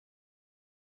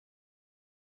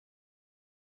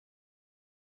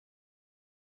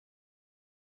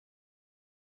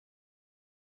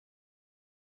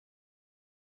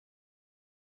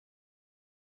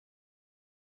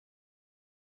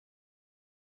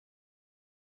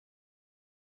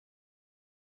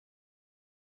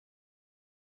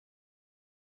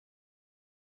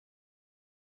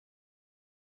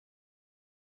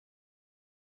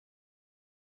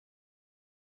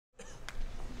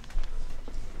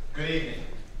Good evening.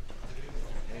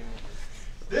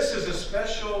 This is a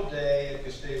special day at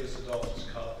Gustavus Adolphus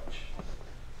College.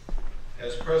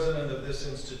 As president of this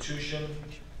institution,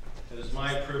 it is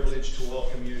my privilege to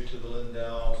welcome you to the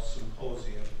Lindau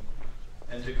Symposium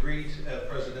and to greet a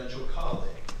presidential colleague,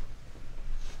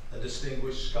 a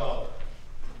distinguished scholar,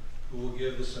 who will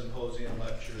give the symposium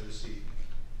lecture this evening.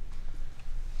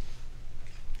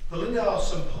 The Lindau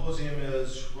Symposium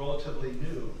is relatively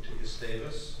new to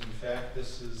Gustavus. In fact,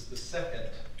 this is the second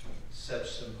such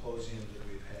symposium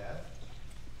that we've had.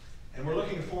 And we're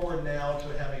looking forward now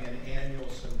to having an annual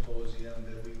symposium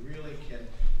that we really can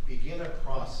begin a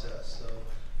process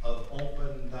of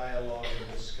open dialogue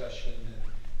and discussion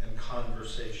and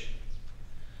conversation.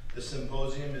 The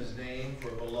symposium is named for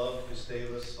a beloved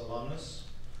Gustavus alumnus,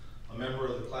 a member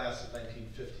of the class of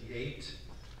 1958,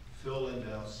 Phil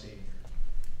Lindau Sr.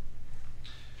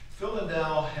 Phil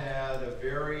Lindau had a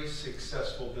very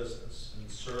successful business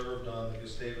and served on the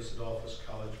Gustavus Adolphus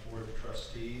College Board of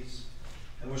Trustees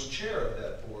and was chair of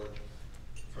that board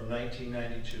from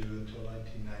 1992 until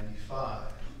 1995.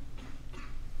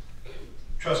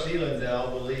 Trustee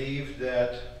Lindau believed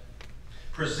that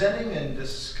presenting and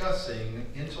discussing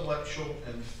intellectual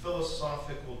and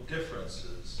philosophical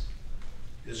differences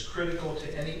is critical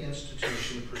to any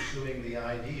institution pursuing the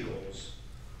ideals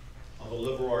of a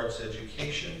liberal arts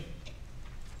education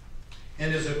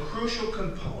and is a crucial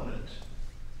component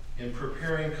in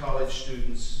preparing college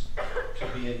students to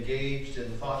be engaged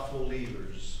and thoughtful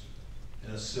leaders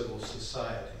in a civil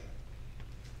society.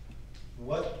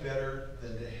 What better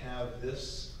than to have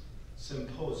this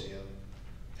symposium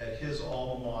at his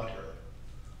alma mater,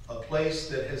 a place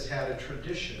that has had a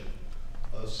tradition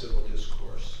of civil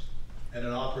discourse and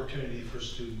an opportunity for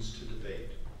students to debate.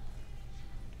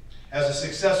 As a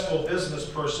successful business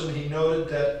person, he noted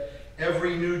that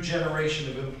every new generation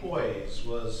of employees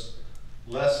was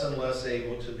less and less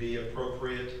able to be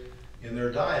appropriate in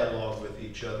their dialogue with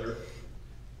each other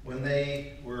when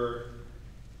they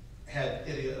had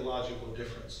ideological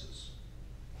differences.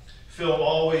 Phil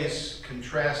always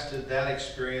contrasted that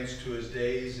experience to his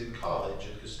days in college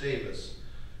at Gustavus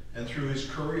and through his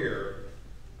career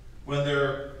when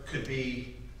there could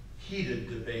be heated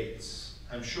debates.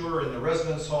 I'm sure in the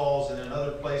residence halls and in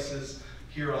other places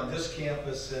here on this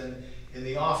campus and in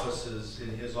the offices in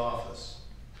his office,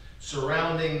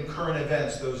 surrounding current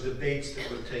events, those debates that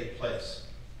would take place.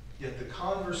 Yet the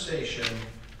conversation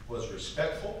was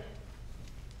respectful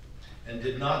and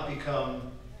did not become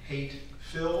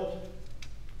hate-filled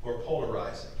or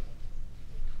polarizing.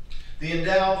 The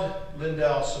endowed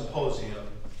Lindau Symposium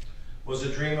was a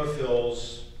dream of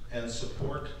Phil's, and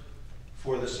support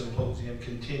for the symposium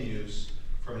continues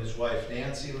from his wife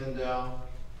Nancy Lindau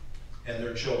and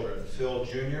their children, Phil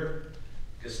Jr.,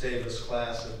 Gustavus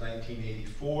class of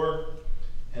 1984,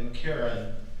 and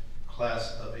Karen,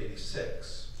 class of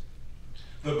 86.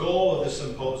 The goal of the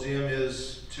symposium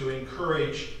is to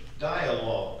encourage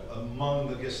dialogue among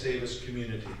the Gustavus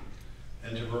community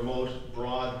and to promote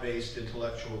broad-based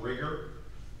intellectual rigor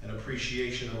and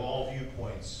appreciation of all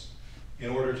viewpoints in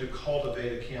order to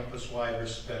cultivate a campus-wide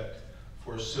respect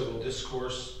for civil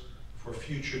discourse for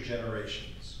future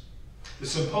generations. The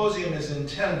symposium is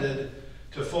intended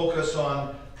to focus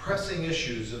on pressing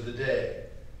issues of the day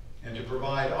and to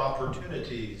provide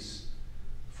opportunities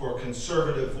for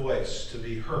conservative voice to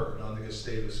be heard on the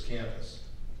Gustavus campus.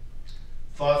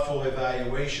 Thoughtful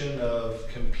evaluation of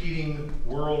competing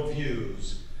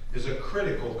worldviews is a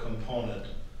critical component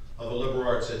of a liberal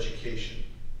arts education,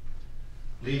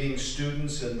 leading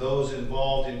students and those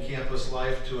involved in campus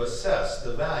life to assess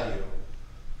the value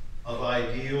of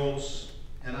ideals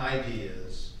and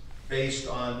ideas based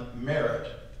on merit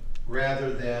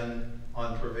rather than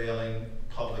on prevailing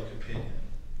public opinion.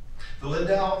 The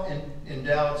Lindau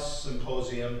Endowed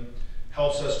Symposium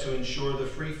helps us to ensure the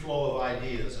free flow of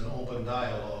ideas and open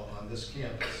dialogue on this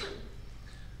campus.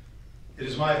 It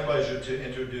is my pleasure to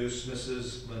introduce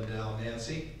Mrs. Lindau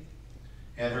Nancy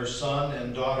and her son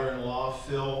and daughter-in-law,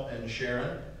 Phil and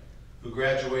Sharon, who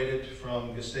graduated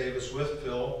from Gustavus with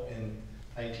Phil in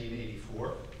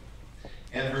 1984,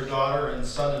 and her daughter and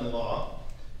son-in-law,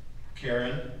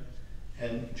 Karen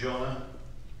and Jonah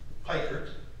Pikert,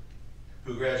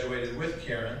 who graduated with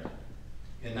Karen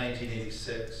in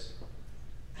 1986.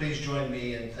 Please join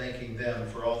me in thanking them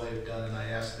for all they've done, and I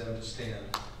ask them to stand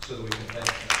so that we can thank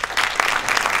them.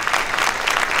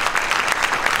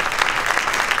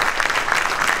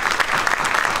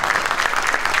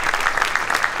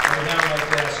 I would now like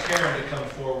to ask Karen to come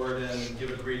forward and give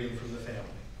a greeting from the family.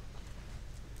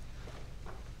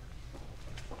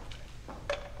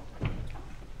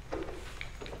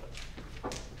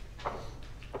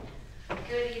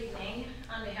 Good evening.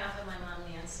 On behalf of my mom,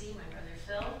 Nancy, my brother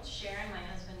Phil, Sharon, my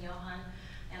husband, Johan,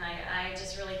 and I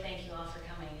just really thank you all for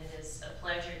coming. It is a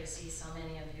pleasure to see so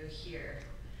many of you here.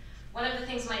 One of the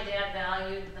things my dad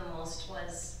valued the most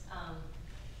was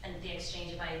and the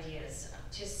exchange of ideas.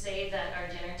 To say that our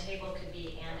dinner table could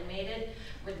be animated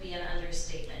would be an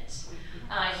understatement.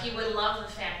 He would love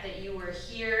the fact that you were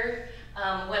here,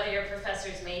 whether your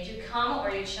professors made you come or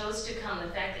you chose to come.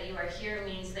 The fact that you are here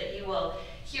means that you will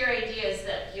hear ideas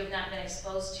that you have not been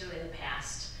exposed to in the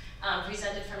past,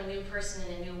 presented from a new person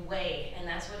in a new way, and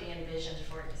that's what he envisioned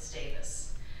for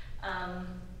Gustavus.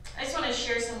 I just want to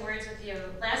share some words with you.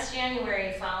 Last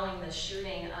January, following the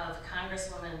shooting of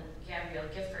Congresswoman Gabrielle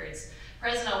Giffords,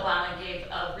 President Obama gave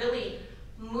a really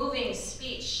moving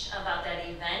speech about that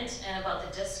event and about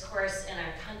the discourse in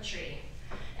our country.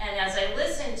 And as I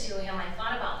listened to him, I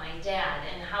thought about my dad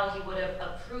and how he would have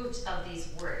approved of these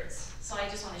words. So I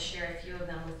just want to share a few of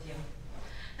them with you.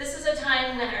 This is a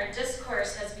time when our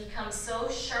discourse has become so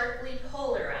sharply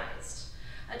polarized,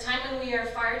 a time when we are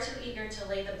far too eager to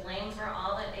lay the blame for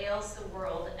all that ails the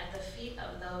world at the feet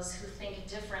of those who think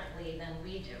differently than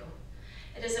we do.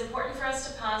 It is important for us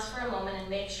to pause for a moment and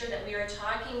make sure that we are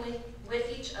talking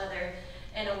with each other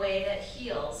in a way that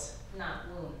heals, not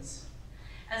wounds.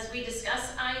 As we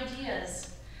discuss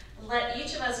ideas, let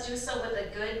each of us do so with a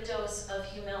good dose of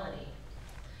humility.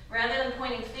 Rather than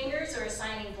pointing fingers or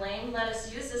assigning blame, let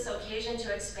us use this occasion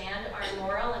to expand our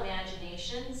moral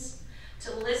imaginations,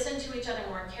 to listen to each other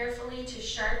more carefully, to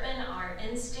sharpen our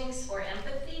instincts for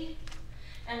empathy,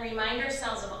 and remind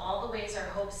ourselves of all the ways our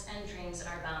hopes and dreams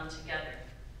are bound together.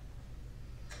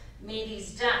 May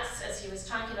these deaths, as he was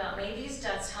talking about, may these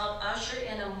deaths help usher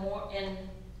in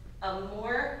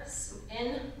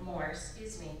more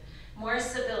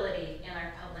civility in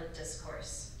our public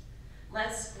discourse.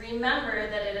 Let's remember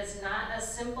that it is not a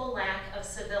simple lack of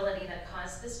civility that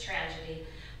caused this tragedy,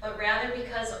 but rather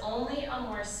because only a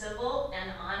more civil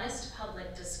and honest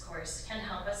public discourse can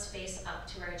help us face up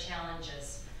to our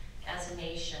challenges as a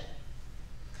nation.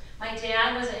 My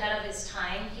dad was ahead of his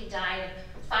time. He died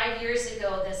 5 years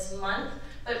ago this month,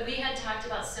 but we had talked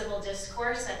about civil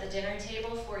discourse at the dinner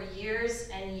table for years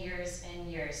and years and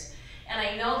years. And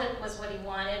I know that was what he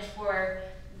wanted for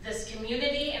this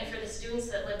community and for the students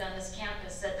that lived on this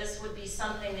campus, that this would be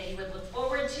something that you would look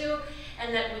forward to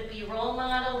and that would be role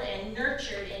modeled and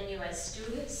nurtured in you as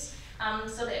students,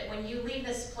 so that when you leave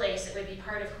this place, it would be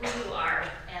part of who you are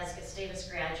as Gustavus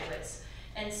graduates.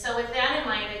 And so with that in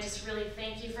mind, I just really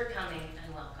thank you for coming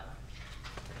and welcome.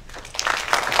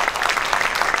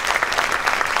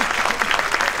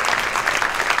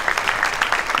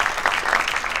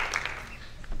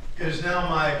 It is now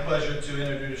my pleasure to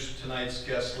introduce tonight's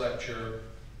guest lecturer,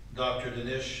 Dr.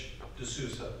 Dinesh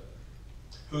D'Souza,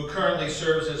 who currently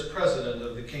serves as president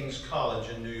of the King's College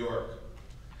in New York.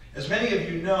 As many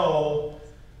of you know,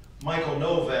 Michael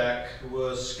Novak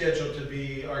was scheduled to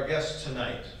be our guest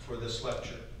tonight for this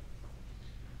lecture.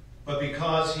 But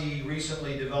because he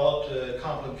recently developed a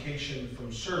complication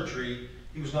from surgery,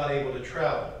 he was not able to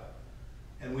travel.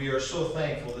 And we are so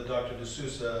thankful that Dr.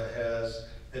 D'Souza has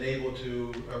been able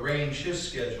to arrange his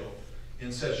schedule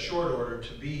in such short order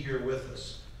to be here with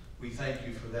us. We thank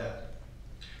you for that.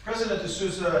 President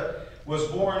D'Souza was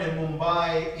born in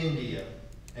Mumbai, India,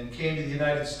 and came to the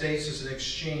United States as an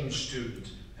exchange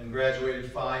student and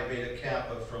graduated Phi Beta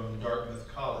Kappa from Dartmouth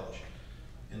College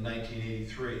in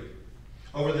 1983.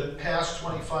 Over the past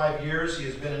 25 years, he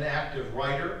has been an active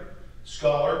writer,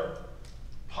 scholar,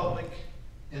 public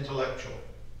intellectual.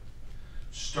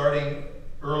 Starting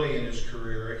early in his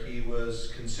career, he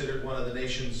was considered one of the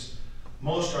nation's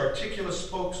most articulate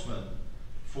spokesmen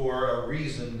for a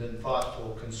reasoned and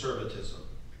thoughtful conservatism.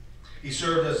 He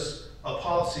served as a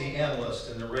policy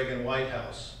analyst in the Reagan White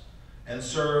House and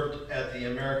served at the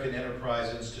American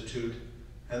Enterprise Institute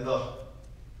and the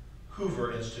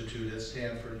Hoover Institute at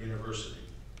Stanford University.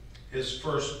 His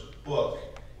first book,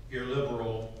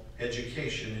 Illiberal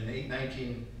Education, in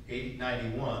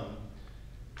 1991,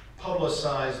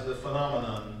 publicized the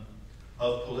phenomenon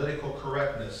of political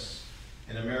correctness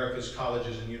in America's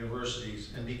colleges and universities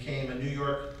and became a New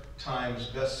York Times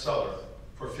bestseller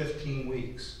for 15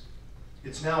 weeks.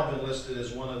 It's now been listed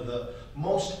as one of the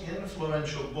most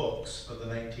influential books of the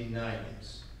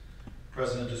 1990s.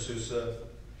 President D'Souza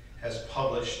has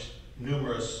published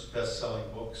numerous best-selling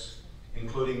books,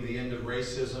 including The End of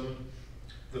Racism,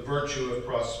 The Virtue of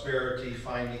Prosperity,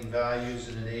 Finding Values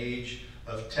in an Age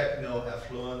of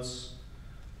Techno-Affluence,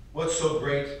 What's So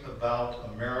Great About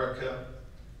America,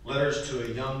 Letters to a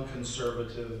Young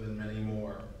Conservative, and many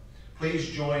more. Please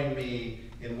join me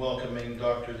in welcoming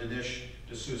Dr. Dinesh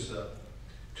D'Souza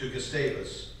to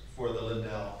Gustavus for for the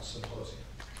Lindau Symposium.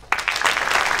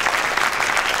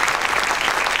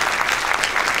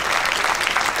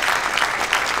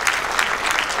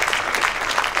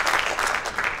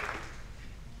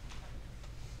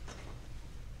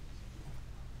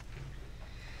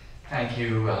 Thank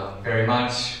you very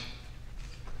much.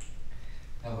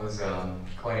 That was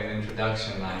quite an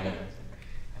introduction. I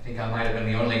think I might have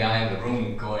been the only guy in the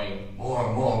room going,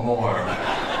 more, more, more.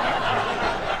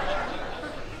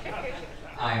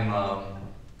 I'm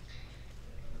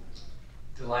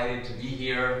delighted to be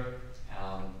here.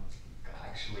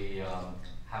 Actually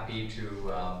happy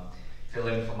to fill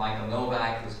in for Michael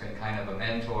Novak, who's been kind of a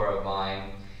mentor of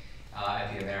mine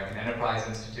at the American Enterprise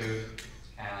Institute.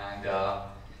 And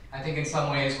I think in some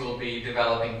ways we'll be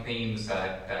developing themes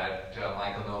that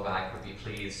Michael Novak would be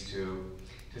pleased to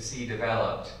see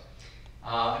developed.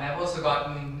 And I've also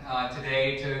gotten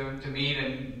today to meet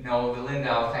and know the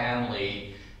Lindau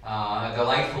family, a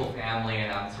delightful family,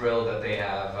 and I'm thrilled that they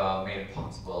have made it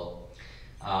possible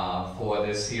for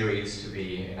this series to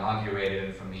be inaugurated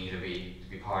and for me to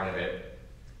be part of it.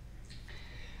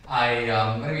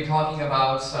 I'm going to be talking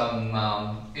about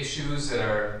some issues that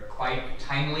are quite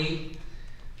timely.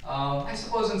 I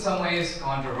suppose in some ways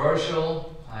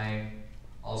controversial. I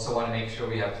also want to make sure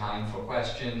we have time for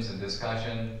questions and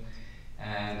discussion.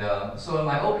 And so in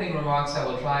my opening remarks, I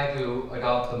will try to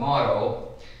adopt the motto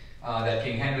that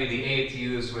King Henry VIII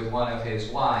used with one of his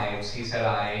wives. He said,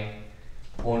 "I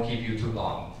won't keep you too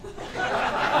long."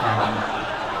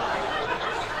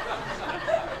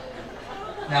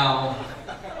 Now,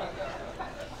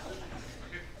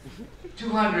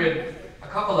 a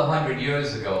couple of hundred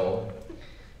years ago,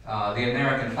 the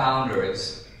American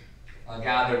founders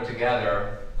gathered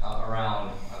together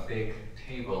around a big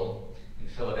table in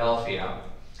Philadelphia,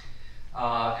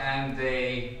 and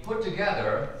they put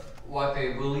together what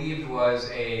they believed was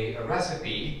a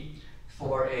recipe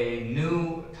for a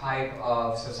new type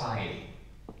of society.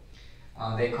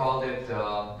 They called it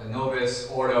the Novus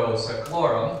Ordo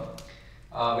Seclorum,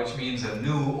 which means a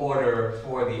new order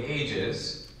for the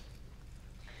ages.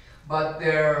 But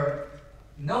their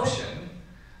notion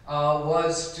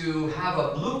was to have a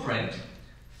blueprint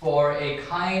for a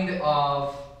kind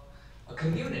of a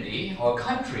community or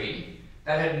country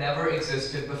that had never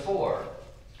existed before.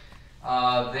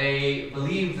 They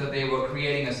believed that they were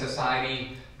creating a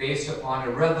society based upon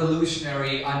a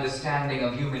revolutionary understanding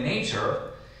of human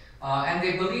nature, and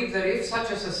they believed that if such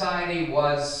a society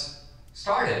was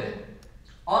started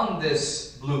on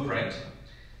this blueprint,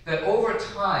 that over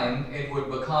time it would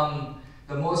become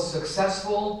the most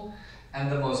successful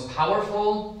and the most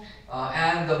powerful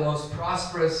and the most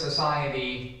prosperous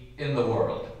society in the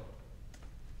world.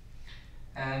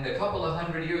 And a couple of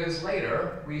hundred years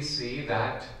later, we see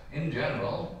that, in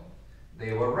general,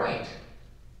 they were right.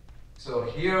 So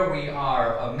here we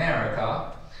are,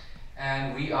 America,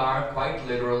 and we are quite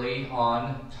literally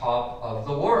on top of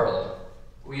the world.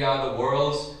 We are the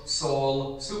world's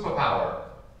sole superpower.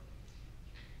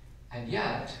 And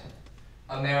yet,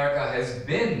 America has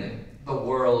been the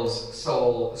world's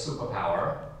sole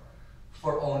superpower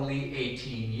for only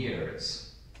 18 years.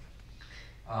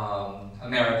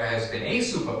 America has been a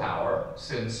superpower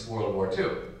since World War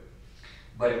II.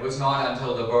 But it was not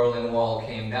until the Berlin Wall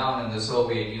came down and the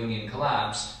Soviet Union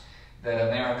collapsed that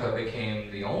America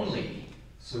became the only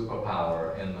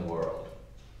superpower in the world.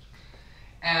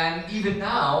 And even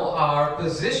now, our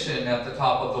position at the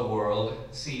top of the world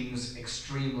seems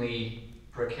extremely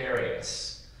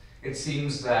precarious. It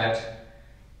seems that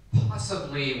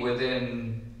possibly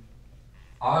within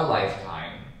our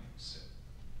lifetimes,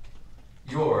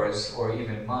 yours or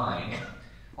even mine,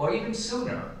 or even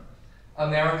sooner,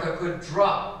 America could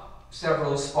drop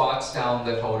several spots down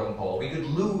the totem pole. We could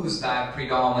lose that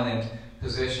predominant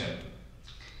position.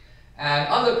 And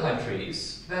other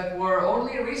countries that were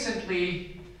only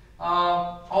recently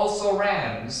also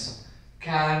RANs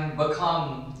can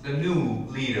become the new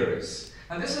leaders.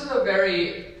 And this is a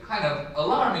very kind of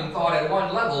alarming thought at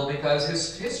one level, because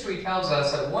history tells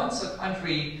us that once a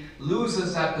country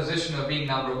loses that position of being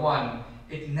number one,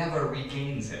 it never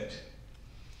regains it.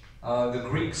 The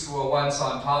Greeks were once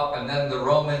on top, and then the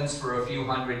Romans for a few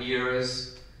hundred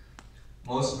years.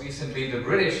 Most recently, the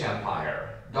British Empire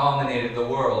dominated the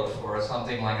world for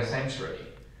something like a century.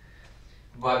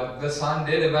 But the sun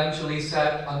did eventually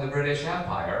set on the British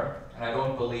Empire, and I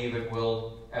don't believe it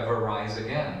will ever rise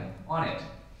again on it.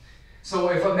 So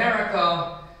if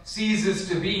America ceases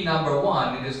to be number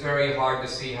one, it is very hard to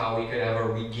see how we could ever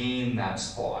regain that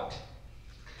spot.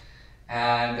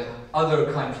 And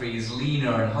other countries,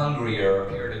 leaner and hungrier,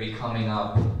 appear to be coming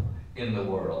up in the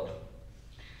world.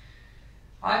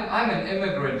 I'm an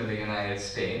immigrant to the United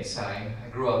States. I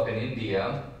grew up in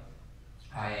India.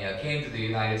 I came to the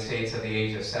United States at the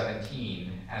age of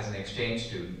 17 as an exchange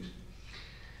student.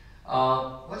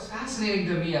 What's fascinating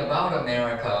to me about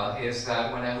America is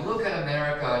that when I look at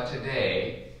America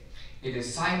today, it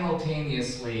is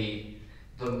simultaneously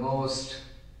the most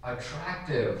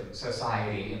attractive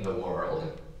society in the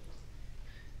world,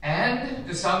 and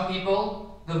to some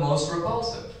people, the most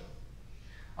repulsive.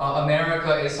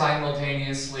 America is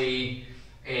simultaneously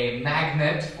a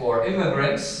magnet for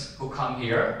immigrants who come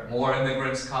here. More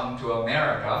immigrants come to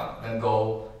America than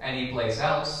go anyplace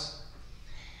else.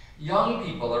 Young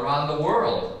people around the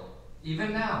world,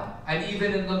 even now, and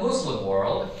even in the Muslim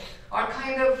world, are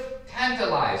kind of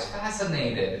tantalized,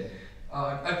 fascinated,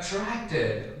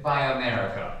 attracted by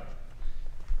America.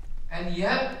 And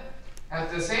yet,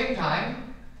 at the same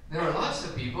time, there are lots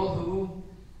of people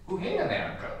who hate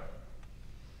America.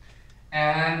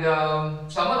 And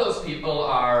some of those people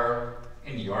are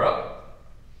in Europe.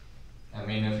 I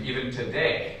mean, even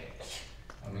today,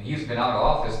 I mean, he's been out of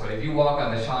office, but if you walk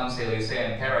on the Champs-Élysées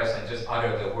in Paris and just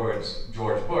utter the words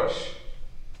George Bush,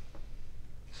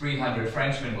 300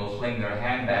 Frenchmen will fling their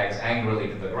handbags angrily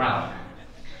to the ground.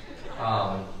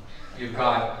 You've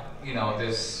got, you know,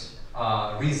 this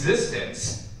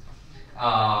resistance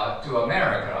to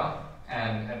America.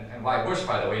 And why Bush,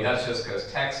 by the way? That's just because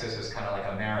Texas is kind of like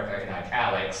America in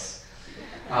italics.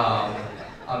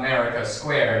 America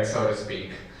squared, so to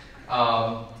speak.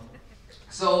 But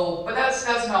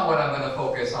that's not what I'm going to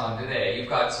focus on today. You've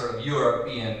got sort of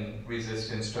European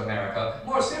resistance to America.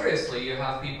 More seriously, you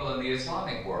have people in the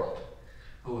Islamic world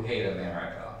who hate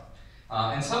America.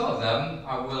 And some of them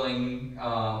are willing,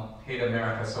 hate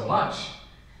America so much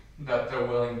that they're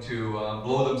willing to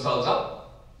blow themselves up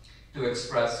to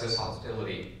express this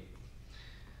hostility.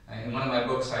 In one of my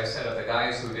books, I said of the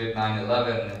guys who did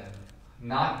 9/11,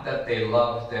 not that they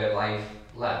loved their life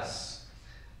less,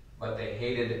 but they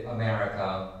hated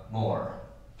America more.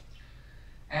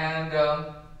 And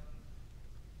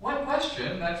one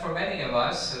question that for many of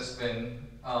us has been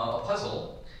a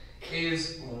puzzle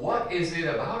is, what is it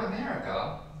about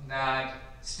America that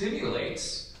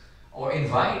stimulates or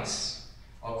invites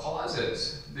or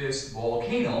causes this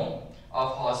volcano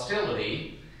of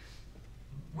hostility,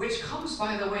 which comes,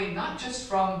 by the way, not just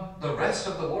from the rest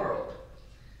of the world.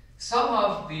 Some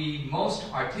of the most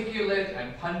articulate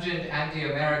and pungent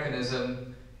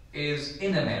anti-Americanism is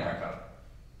in America.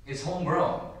 It's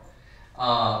homegrown.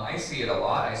 I see it a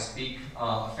lot. I speak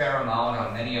a fair amount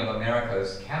on many of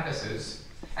America's campuses.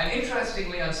 And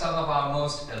interestingly, on some of our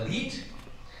most elite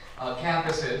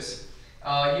campuses,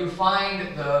 you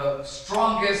find the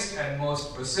strongest and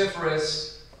most vociferous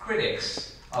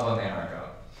critics of America.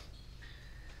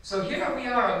 So here we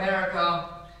are,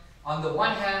 America, on the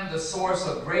one hand, the source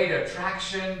of great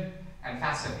attraction and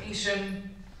fascination,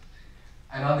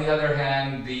 and on the other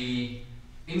hand, the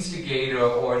instigator,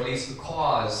 or at least the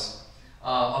cause,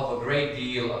 of a great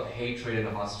deal of hatred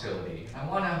and hostility. I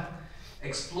want to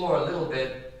explore a little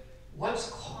bit what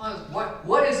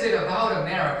is it about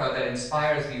America that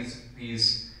inspires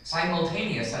these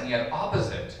simultaneous and yet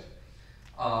opposite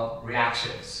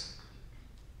reactions.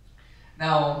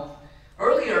 Now,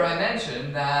 earlier I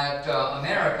mentioned that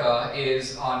America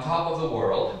is on top of the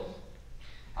world,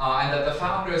 and that the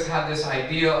founders had this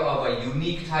idea of a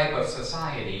unique type of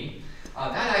society.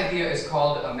 That idea is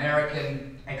called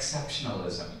American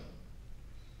exceptionalism.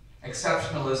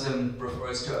 Exceptionalism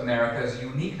refers to America's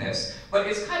uniqueness, but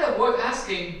it's kind of worth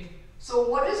asking, so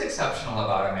what is exceptional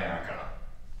about America?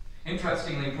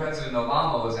 Interestingly, President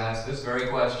Obama was asked this very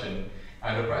question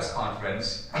at a press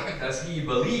conference. Does he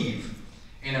believe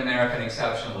in American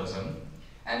exceptionalism?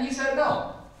 And he said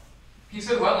no. He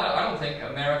said, well, I don't think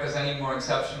America's any more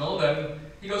exceptional than...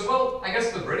 He goes, well, I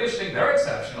guess the British think they're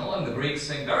exceptional, and the Greeks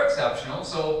think they're exceptional,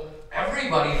 so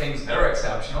everybody thinks they're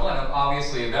exceptional, and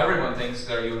obviously if everyone thinks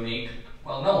they're unique,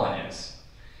 well, no one is.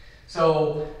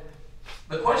 So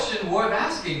the question worth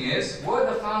asking is, were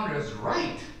the founders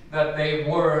right that they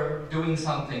were doing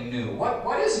something new?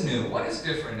 What is new? What is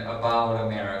different about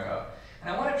America? And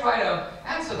I want to try to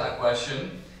answer that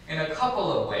question in a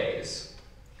couple of ways.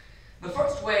 The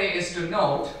first way is to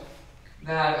note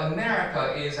that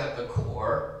America is at the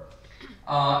core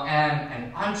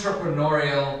an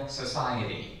entrepreneurial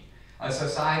society. A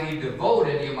society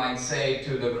devoted, you might say,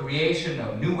 to the creation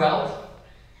of new wealth,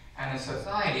 and a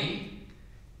society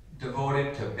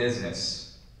devoted to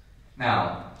business.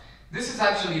 Now, this is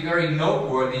actually very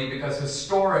noteworthy because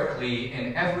historically,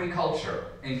 in every culture,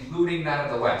 including that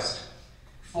of the West,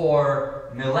 for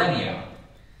millennia,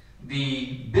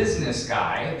 the business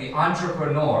guy, the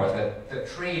entrepreneur, the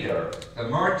trader, the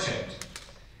merchant,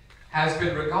 has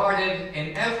been regarded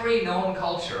in every known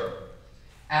culture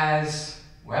as,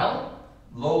 well,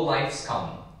 low life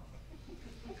scum.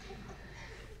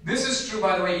 This is true,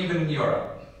 by the way, even in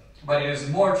Europe, but it is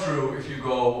more true if you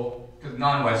go to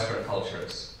non-Western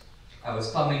cultures. I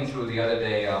was thumbing through the other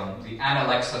day the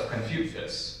Analects of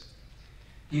Confucius.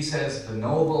 He says, the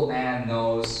noble man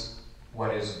knows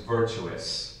what is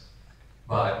virtuous,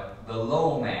 but the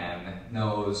low man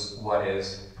knows what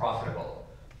is profitable.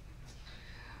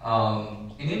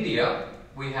 In India,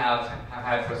 we have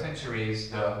had for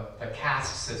centuries the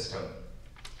caste system.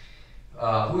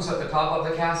 Who's at the top of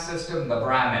the caste system? The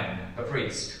Brahmin, the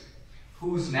priest.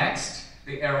 Who's next?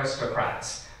 The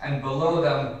aristocrats. And below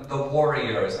them, the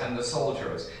warriors and the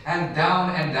soldiers. And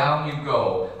down you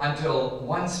go until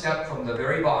one step from the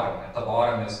very bottom. At the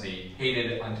bottom is the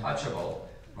hated untouchable.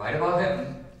 Right above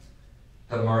him,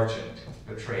 the merchant,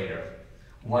 the trader.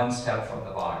 One step from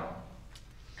the bottom.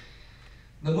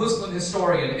 The Muslim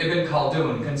historian Ibn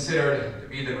Khaldun, considered to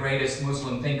be the greatest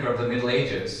Muslim thinker of the Middle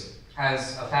Ages,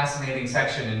 has a fascinating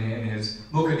section in his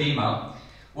Muqaddimah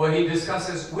where he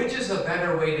discusses which is a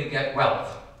better way to get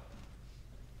wealth.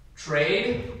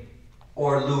 Trade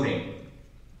or looting.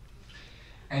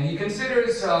 And he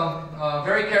considers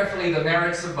very carefully the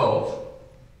merits of both,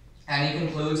 and he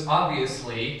concludes,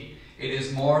 obviously, it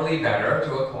is morally better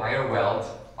to acquire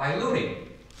wealth by looting.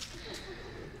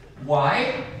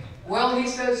 Why? Well, he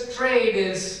says trade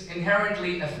is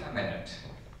inherently effeminate.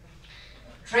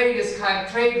 Trade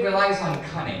relies on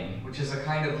cunning, which is a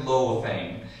kind of low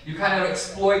thing. You kind of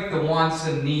exploit the wants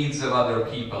and needs of other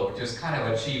people, which is kind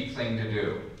of a cheap thing to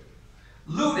do.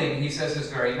 Looting, he says,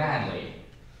 is very manly.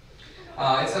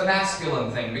 It's a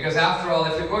masculine thing, because after all,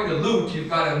 if you're going to loot, you've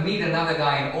got to meet another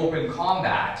guy in open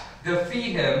combat,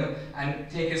 defeat him, and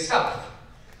take his stuff.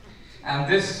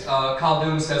 And this,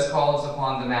 Khaldun says, calls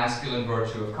upon the masculine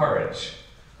virtue of courage.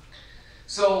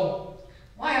 So,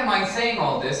 why am I saying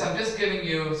all this? I'm just giving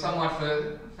you somewhat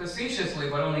facetiously,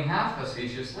 but only half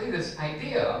facetiously, this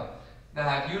idea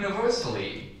that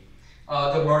universally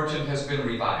the merchant has been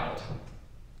reviled.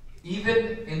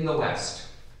 Even in the West.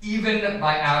 Even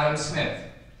by Adam Smith.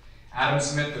 Adam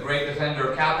Smith, the great defender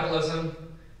of capitalism,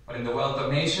 but in The Wealth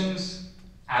of Nations,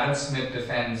 Adam Smith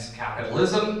defends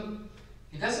capitalism.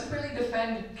 He doesn't really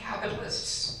defend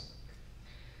capitalists.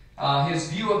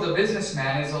 His view of the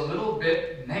businessman is a little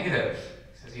bit negative.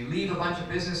 He says, you leave a bunch of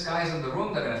business guys in the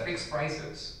room, they're going to fix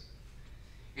prices.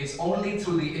 It's only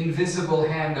through the invisible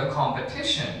hand of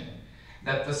competition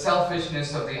that the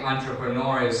selfishness of the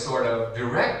entrepreneur is sort of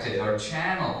directed or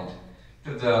channeled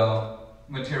to the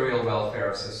material welfare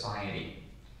of society.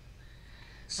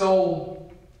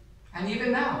 So, and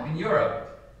even now in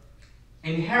Europe,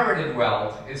 inherited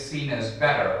wealth is seen as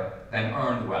better than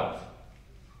earned wealth.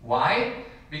 Why?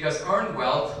 Because earned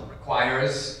wealth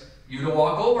requires you to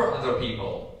walk over other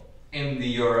people in the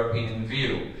European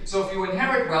view. So if you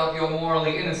inherit wealth, you're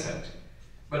morally innocent.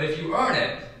 But if you earn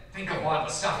it, think of what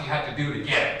the stuff you had to do to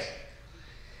get it.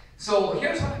 So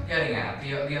here's what I'm getting at.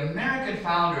 The American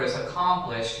founders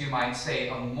accomplished, you might say,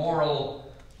 a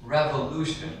moral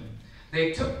revolution.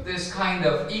 They took this kind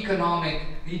of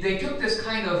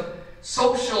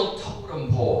social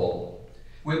totem pole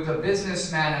with the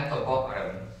businessman at the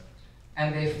bottom,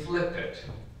 and they flipped it.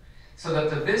 So that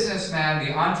the businessman,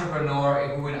 the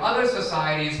entrepreneur, who in other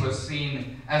societies was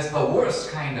seen as the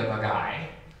worst kind of a guy,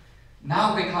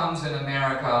 now becomes in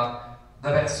America the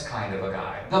best kind of a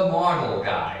guy, the model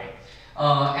guy.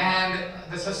 And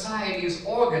the society is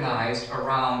organized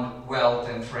around wealth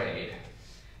and trade.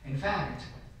 In fact,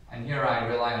 and here I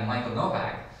rely on Michael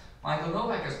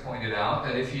Novak has pointed out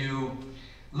that if you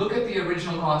look at the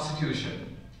original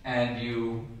Constitution and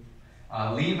you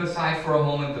leave aside for a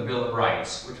moment the Bill of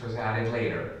Rights, which was added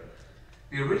later,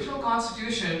 the original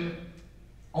Constitution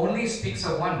only speaks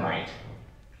of one right,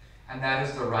 and that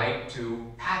is the right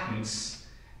to patents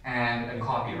and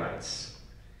copyrights.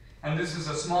 And this is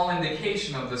a small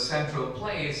indication of the central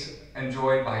place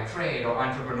enjoyed by trade or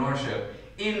entrepreneurship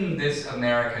in this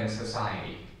American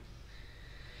society.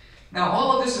 Now,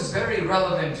 all of this is very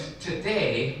relevant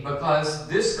today because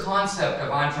this concept of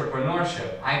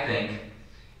entrepreneurship, I think,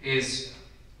 is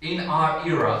in our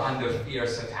era under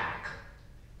fierce attack.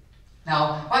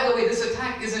 Now, by the way, this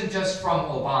attack isn't just from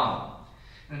Obama.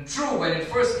 And true, when it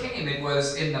first came, it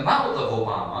was in the mouth of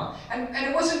Obama, and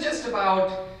it wasn't just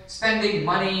about spending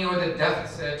money or the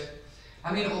deficit.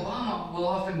 I mean, Obama will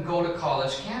often go to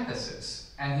college campuses,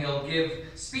 and he'll give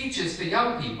speeches to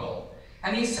young people,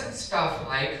 and he said stuff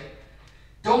like,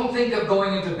 don't think of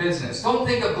going into business, don't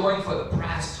think of going for the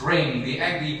brass ring,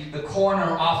 the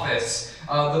corner office,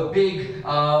 the big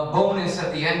bonus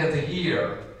at the end of the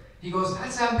year. He goes,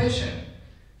 that's ambition,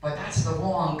 but that's the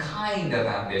wrong kind of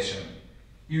ambition.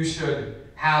 You should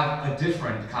have a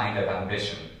different kind of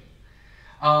ambition.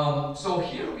 So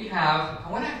here we have,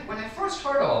 when I first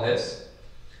heard all this,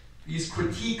 these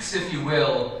critiques, if you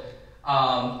will,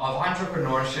 of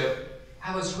entrepreneurship,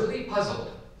 I was really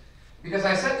puzzled. Because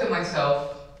I said to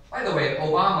myself, by the way,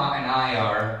 Obama and I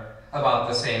are about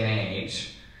the same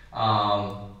age.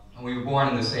 We were born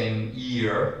in the same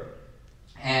year.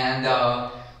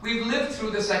 And we've lived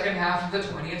through the second half of the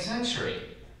 20th century.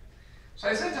 So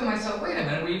I said to myself, wait a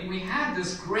minute, we had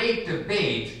this great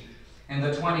debate in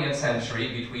the 20th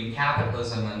century between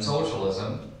capitalism and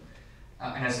socialism.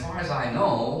 And as far as I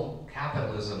know,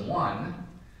 capitalism won.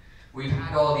 We've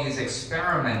had all these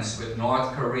experiments with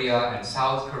North Korea and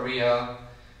South Korea.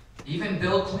 Even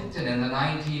Bill Clinton in the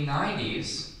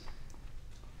 1990s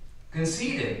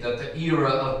conceded that the era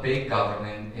of big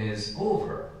government is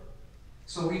over.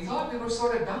 So we thought we were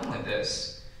sort of done with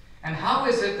this. And how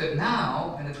is it that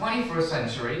now, in the 21st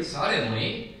century,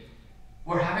 suddenly,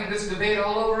 we're having this debate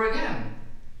all over again?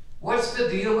 What's the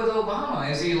deal with Obama?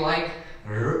 Is he like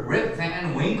Rip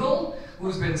Van Winkle,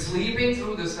 who's been sleeping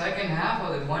through the second half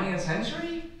of the 20th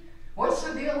century? What's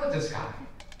the deal with this guy?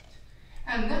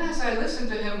 And then as I listened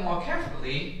to him more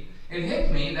carefully, it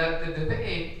hit me that the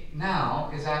debate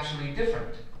now is actually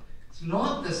different. It's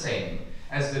not the same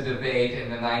as the debate in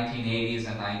the 1980s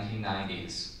and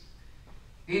 1990s.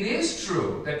 It is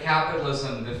true that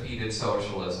capitalism defeated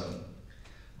socialism,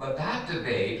 but that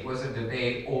debate was a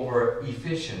debate over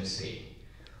efficiency.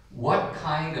 What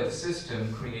kind of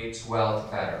system creates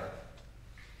wealth better?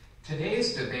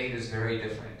 Today's debate is very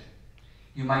different.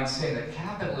 You might say that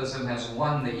capitalism has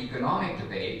won the economic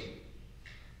debate,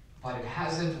 but it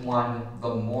hasn't won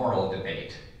the moral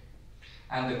debate.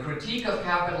 And the critique of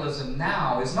capitalism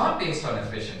now is not based on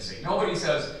efficiency. Nobody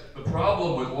says, the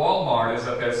problem with Walmart is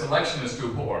that their selection is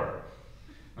too poor.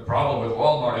 The problem with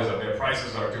Walmart is that their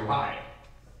prices are too high.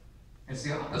 It's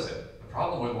the opposite. The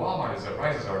problem with Walmart is that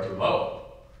prices are too low,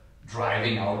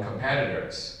 driving out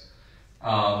competitors.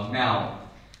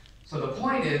 So the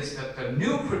point is that the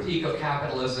new critique of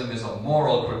capitalism is a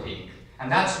moral critique.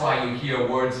 And that's why you hear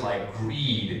words like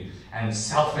greed and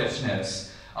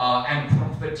selfishness and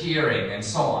profiteering and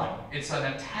so on. It's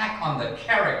an attack on the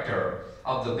character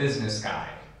of the business guy.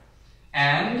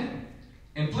 And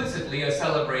implicitly a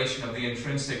celebration of the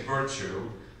intrinsic virtue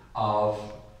of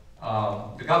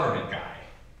the government guy,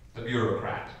 the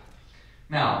bureaucrat.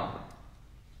 Now,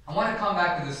 I want to come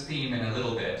back to this theme in a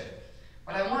little bit.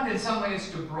 But I want in some ways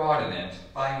to broaden it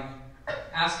by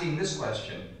asking this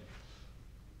question.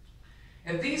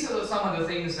 If these are some of the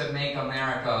things that make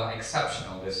America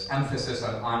exceptional, this emphasis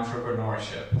on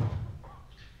entrepreneurship,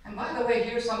 and by the way,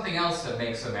 here's something else that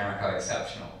makes America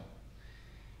exceptional.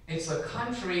 It's a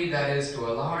country that is to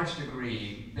a large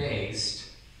degree based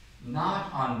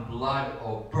not on blood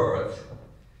or birth,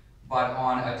 but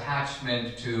on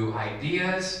attachment to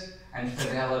ideas and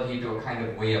fidelity to a kind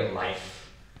of way of life.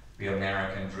 The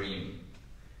American dream.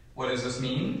 What does this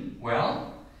mean?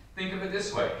 Well, think of it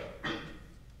this way.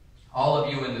 All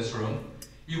of you in this room,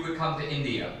 you could come to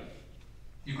India.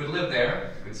 You could live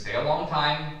there, you could stay a long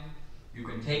time, you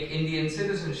can take Indian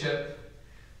citizenship,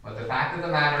 but the fact of the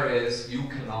matter is you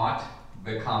cannot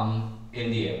become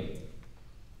Indian.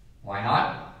 Why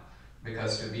not?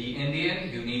 Because to be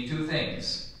Indian, you need two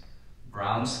things: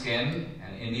 brown skin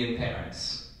and Indian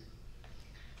parents.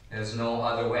 There's no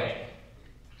other way.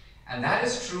 And that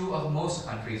is true of most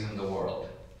countries in the world.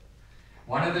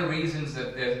 One of the reasons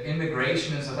that the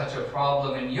immigration is such a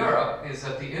problem in Europe is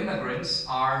that the immigrants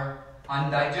are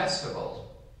undigestible.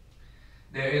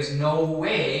 There is no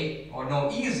way, or no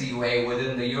easy way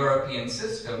within the European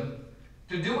system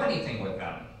to do anything with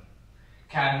them.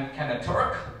 Can a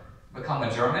Turk become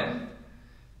a German?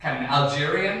 Can an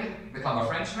Algerian become a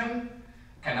Frenchman?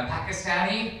 Can a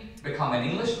Pakistani become an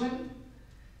Englishman?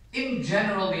 In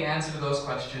general, the answer to those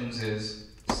questions is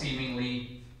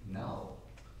seemingly no.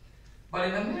 But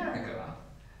in America,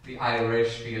 the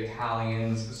Irish, the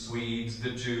Italians, the Swedes,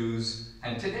 the Jews,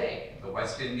 and today, the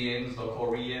West Indians, the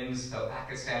Koreans, the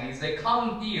Pakistanis, they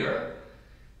come here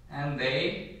and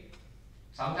they,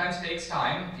 sometimes takes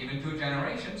time, even 2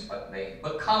 generations, but they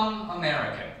become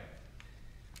American.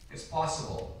 It's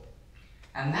possible.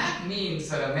 And that means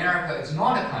that America is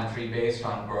not a country based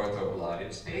on birth or blood.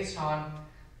 It's based on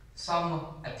some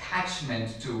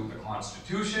attachment to the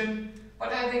Constitution,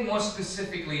 but I think more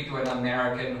specifically to an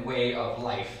American way of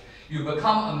life. You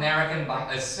become American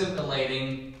by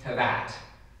assimilating to that.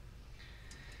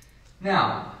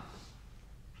 Now,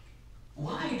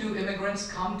 why do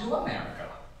immigrants come to America?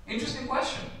 Interesting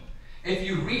question. If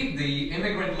you read the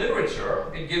immigrant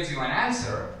literature, it gives you an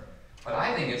answer, but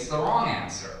I think it's the wrong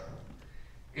answer.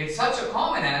 It's such a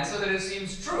common answer that it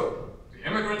seems true. The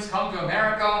immigrants come to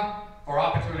America for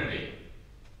opportunity.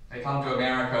 They come to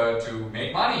America to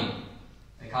make money.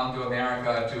 They come to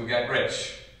America to get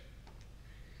rich.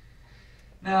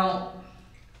 Now,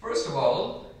 first of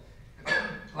all,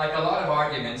 like a lot of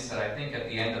arguments that I think at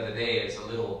the end of the day is a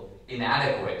little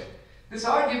inadequate, this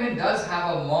argument does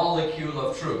have a molecule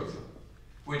of truth,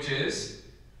 which is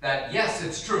that yes,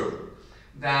 it's true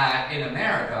that in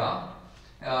America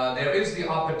there is the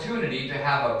opportunity to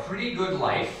have a pretty good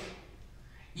life,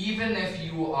 even if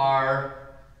you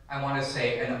are, I want to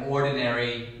say, an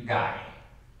ordinary guy.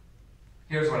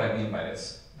 Here's what I mean by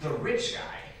this. The rich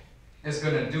guy is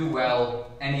going to do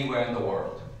well anywhere in the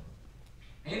world.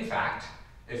 In fact,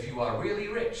 if you are really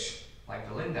rich, like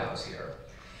the Lindaus here,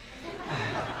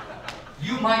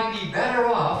 you might be better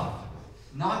off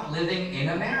not living in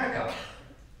America.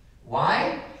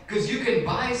 Why? Because you can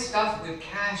buy stuff with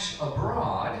cash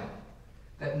abroad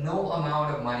that no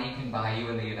amount of money can buy you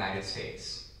in the United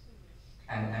States.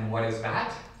 And what is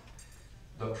that?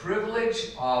 The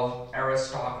privilege of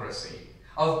aristocracy,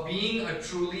 of being a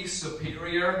truly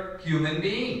superior human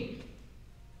being.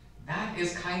 That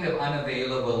is kind of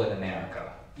unavailable in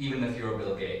America, even if you're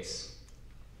Bill Gates.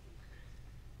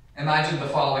 Imagine the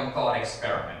following thought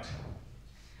experiment.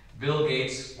 Bill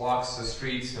Gates walks the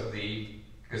streets of the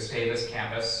Gustavus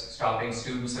campus, stopping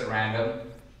students at random.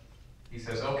 He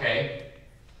says, okay,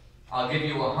 I'll give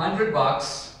you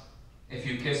 $100 if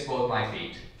you kiss both my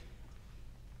feet.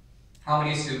 How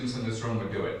many students in this room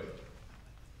would do it?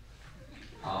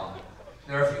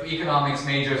 There are a few economics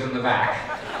majors in the back.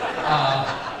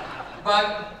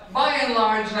 But by and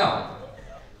large, no.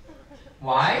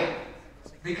 Why?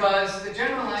 Because the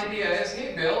general idea is,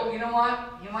 hey Bill, you know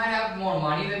what? You might have more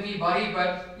money than me, buddy,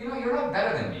 but you know, you're not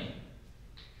better than me.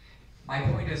 My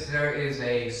point is there is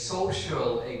a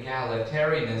social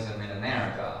egalitarianism in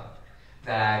America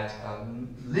that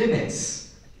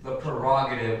limits the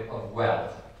prerogative of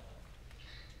wealth.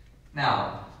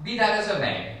 Now, be that as it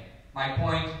may, my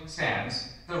point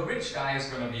stands. The rich guy is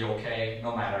going to be okay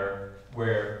no matter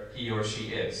where he or she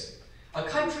is. A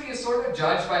country is sort of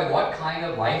judged by what kind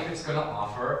of life it's going to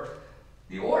offer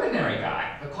the ordinary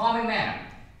guy, the common man.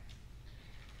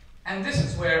 And this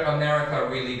is where America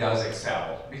really does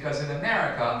excel, because in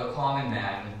America, the common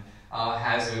man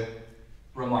has it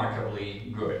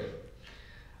remarkably good.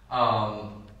 I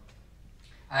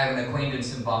have an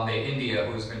acquaintance in Bombay, India,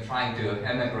 who's been trying to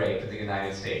emigrate to the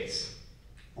United States.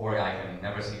 Poor guy can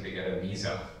never seem to get a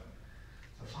visa.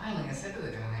 So finally, I said to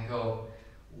the guy, I go,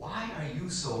 why are you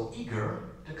so eager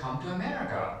to come to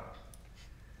America?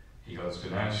 He goes,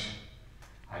 Dinesh,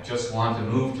 I just want to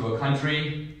move to a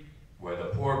country where the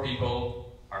poor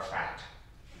people are fat.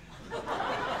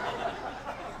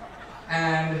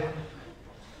 And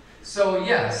so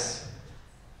yes,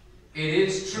 it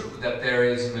is true that there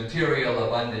is material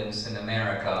abundance in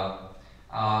America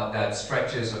that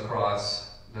stretches across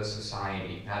the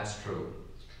society. That's true.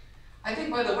 I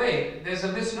think, by the way, there's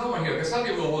a misnomer here, because some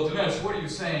people will, well, Dinesh, what are you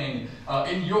saying?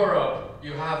 In Europe,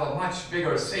 you have a much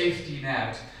bigger safety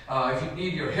net. If you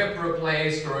need your hip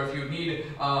replaced, or if you need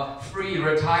free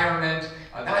retirement,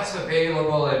 that's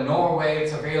available in Norway,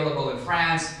 it's available in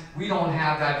France. We don't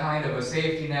have that kind of a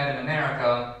safety net in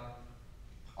America.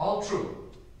 All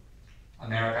true.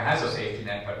 America has a safety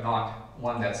net, but not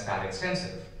one that's that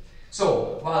extensive.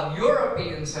 So, while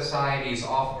European societies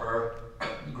offer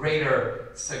greater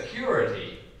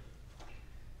security,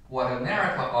 what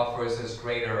America offers is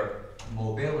greater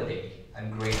mobility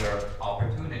and greater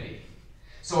opportunity.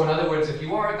 So in other words, if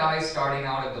you are a guy starting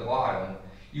out at the bottom,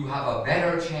 you have a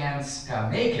better chance to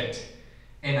make it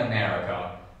in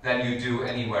America than you do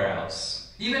anywhere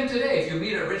else. Even today, if you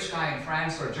meet a rich guy in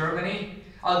France or Germany,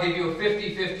 I'll give you a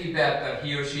 50-50 bet that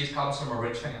he or she comes from a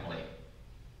rich family.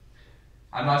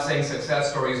 I'm not saying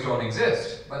success stories don't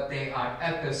exist, but they are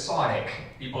episodic.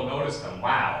 People notice them.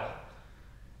 Wow.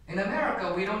 In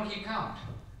America, we don't keep count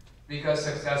because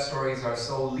success stories are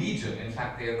so legion. In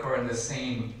fact, they occur in the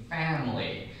same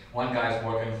family. One guy's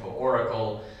working for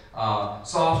Oracle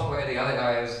software, the other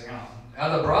guy is,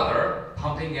 other brother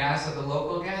pumping gas at the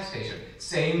local gas station.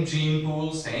 Same gene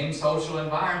pool, same social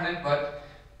environment, but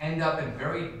end up in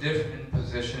very different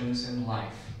positions in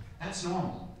life. That's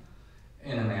normal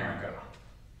in America.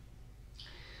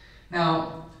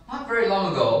 Now, not very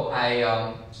long ago,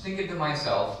 I was thinking to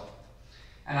myself,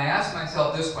 and I asked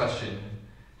myself this question: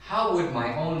 how would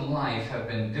my own life have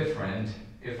been different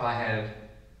if I had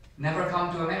never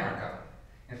come to America,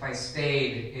 if I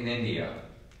stayed in India?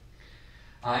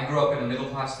 I grew up in a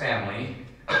middle-class family.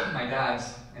 My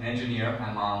dad's an engineer,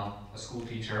 my mom a school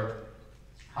teacher,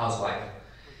 housewife.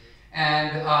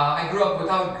 And I grew up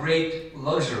without great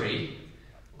luxury,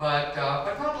 but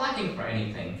not lacking for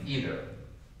anything either.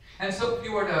 And so if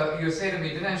you were to say to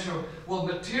me, Dinesh, well,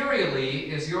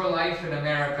 materially, is your life in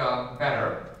America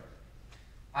better?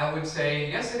 I would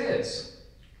say, yes, it is.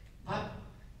 But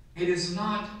it is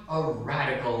not a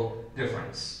radical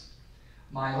difference.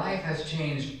 My life has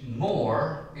changed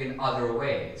more in other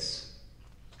ways.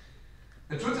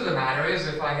 The truth of the matter is,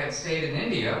 if I had stayed in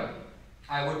India,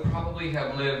 I would probably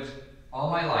have lived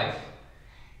all my life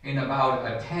in about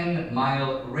a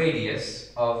 10-mile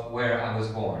radius of where I was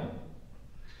born.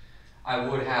 I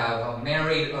would have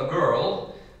married a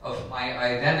girl of my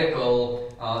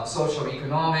identical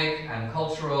socioeconomic and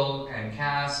cultural and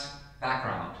caste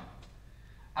background.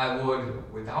 I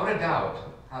would, without a doubt,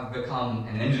 have become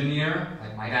an engineer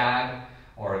like my dad,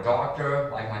 or a doctor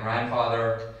like my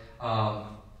grandfather,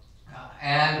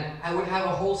 and I would have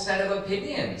a whole set of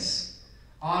opinions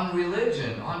on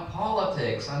religion, on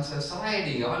politics, on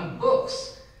society, on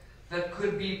books that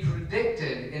could be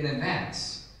predicted in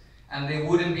advance. And they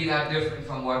wouldn't be that different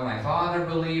from what my father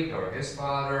believed or his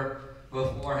father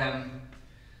before him.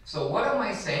 So what am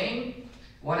I saying?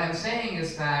 What I'm saying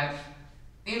is that,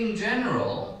 in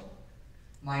general,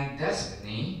 my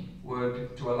destiny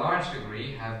would, to a large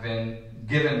degree, have been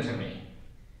given to me.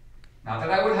 Not that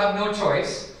I would have no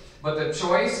choice, but the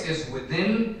choice is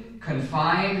within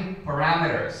confined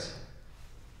parameters.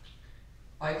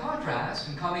 By contrast,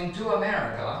 in coming to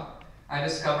America, I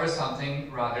discover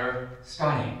something rather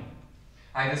stunning.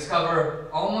 I discover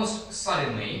almost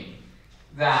suddenly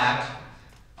that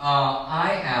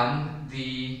I am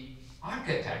the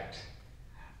architect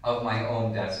of my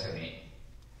own destiny.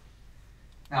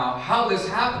 Now, how this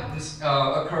happens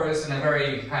occurs in a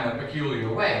very kind of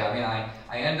peculiar way. I mean,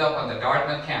 I end up on the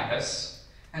Dartmouth campus,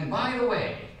 and by the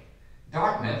way,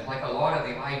 Dartmouth, like a lot of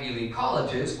the Ivy League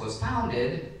colleges, was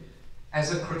founded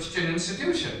as a Christian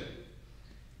institution.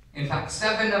 In fact,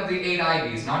 7 of the 8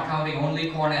 Ivies, not counting only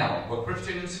Cornell, were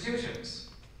Christian institutions.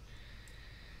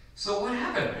 So what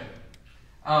happened?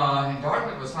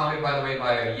 Dartmouth was founded, by the way,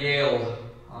 by a Yale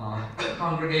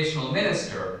congregational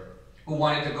minister who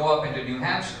wanted to go up into New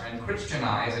Hampshire and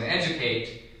Christianize and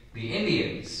educate the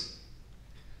Indians.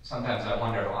 Sometimes I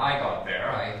wonder how I got there.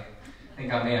 I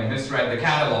think I may have misread the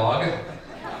catalog,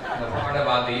 the part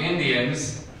about the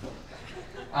Indians.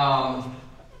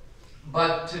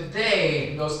 But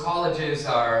today, those colleges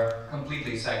are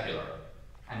completely secular,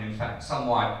 and in fact,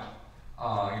 somewhat,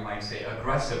 you might say,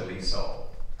 aggressively so.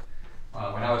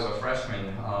 When I was a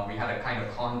freshman, we had a kind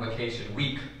of convocation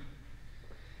week.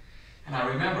 And I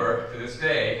remember, to this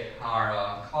day,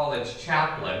 our college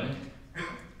chaplain, a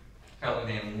fellow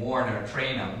named Warner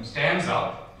Trainum, stands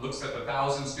up, looks at the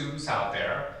 1,000 students out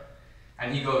there,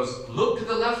 and he goes, "Look to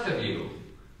the left of you,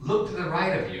 look to the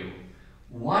right of you.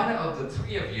 One of the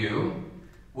 3 of you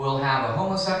will have a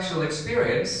homosexual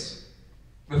experience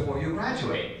before you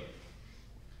graduate."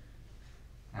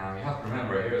 Now, you have to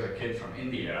remember, here's a kid from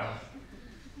India.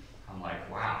 I'm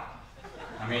like, wow.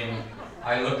 I mean,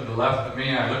 I looked to the left of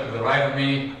me, I looked to the right of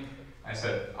me. I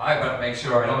said, I better make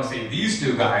sure I don't see these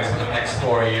 2 guys for the next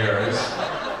 4 years.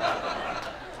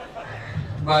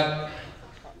 But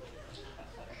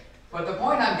the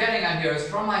point I'm getting at here is,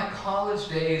 from my college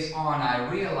days on, I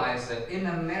realized that in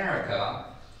America,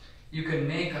 you can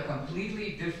make a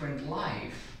completely different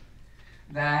life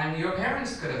than your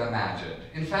parents could have imagined.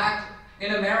 In fact,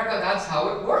 in America, that's how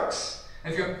it works.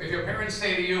 If your parents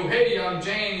say to you, "Hey, young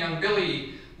Jane, young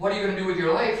Billy, what are you going to do with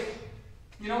your life?"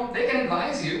 You know, they can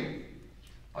advise you,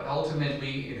 but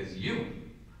ultimately it is you,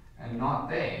 and not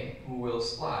they, who will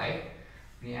supply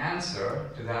the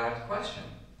answer to that question.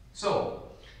 So,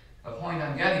 the point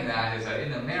I'm getting at is that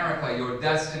in America, your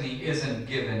destiny isn't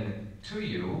given to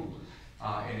you,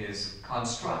 it is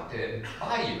constructed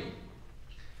by you.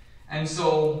 And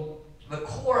so, the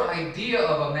core idea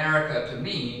of America to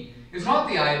me is not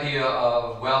the idea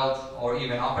of wealth or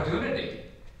even opportunity.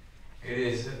 It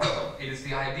is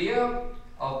the idea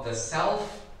of the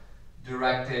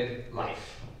self-directed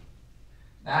life.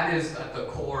 That is at the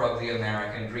core of the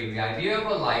American dream, the idea of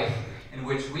a life in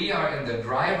which we are in the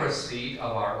driver's seat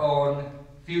of our own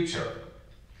future.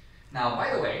 Now, by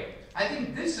the way, I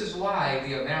think this is why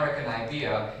the American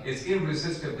idea is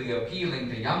irresistibly appealing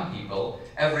to young people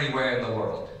everywhere in the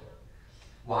world.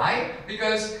 Why?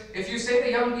 Because if you say to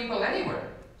young people anywhere,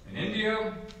 in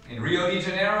India, in Rio de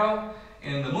Janeiro,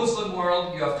 in the Muslim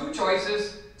world, you have 2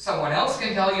 choices. Someone else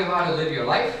can tell you how to live your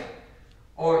life,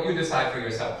 or you decide for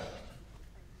yourself.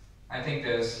 I think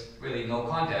there's really no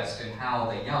contest in how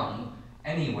the young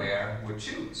anywhere would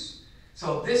choose.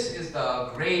 So this is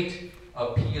the great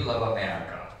appeal of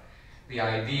America. The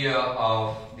idea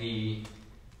of a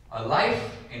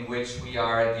life in which we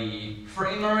are the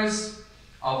framers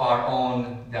of our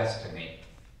own destiny.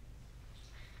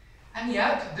 And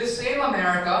yet, this same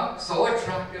America, so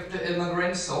attractive to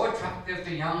immigrants, so attractive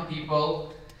to young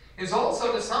people, is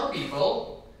also to some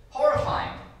people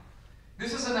horrifying.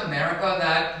 This is an America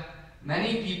that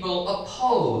many people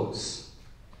oppose.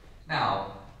 Now,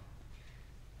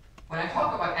 when I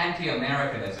talk about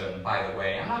anti-Americanism, by the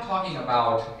way, I'm not talking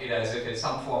about it as if it's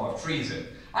some form of treason.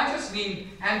 I just mean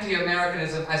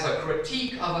anti-Americanism as a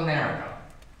critique of America.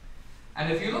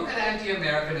 And if you look at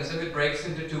anti-Americanism, it breaks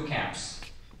into two camps.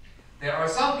 There are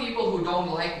some people who don't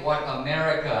like what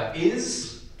America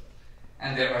is,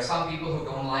 and there are some people who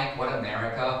don't like what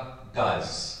America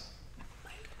does.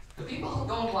 The people who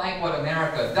don't like what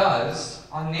America does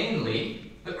are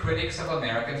mainly the critics of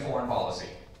American foreign policy.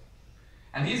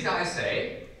 And these guys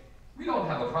say, we don't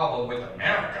have a problem with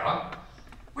America,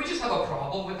 we just have a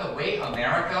problem with the way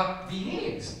America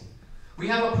behaves. We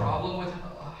have a problem with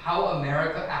how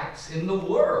America acts in the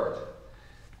world.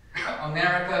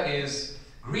 America is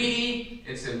greedy,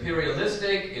 it's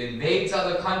imperialistic, it invades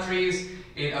other countries,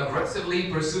 it aggressively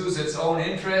pursues its own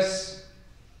interests,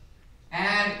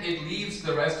 and it leaves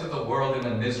the rest of the world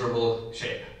in a miserable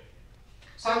shape.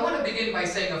 So I want to begin by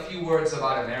saying a few words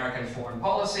about American foreign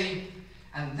policy,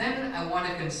 and then I want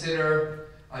to consider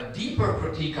a deeper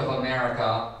critique of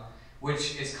America,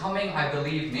 which is coming, I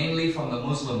believe, mainly from the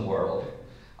Muslim world.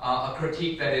 A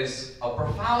critique that is a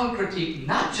profound critique,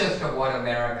 not just of what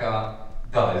America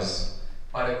does,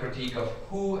 but a critique of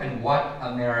who and what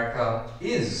America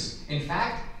is. In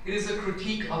fact, it is a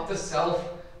critique of the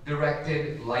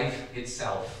self-directed life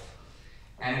itself.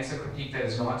 And it's a critique that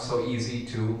is not so easy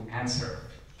to answer.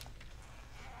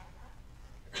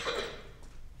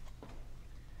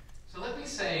 So let me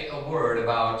say a word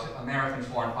about American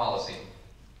foreign policy.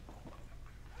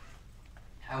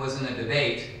 I was in a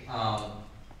debate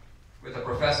with a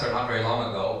professor not very long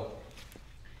ago,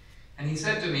 and he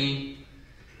said to me,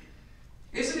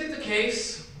 isn't it the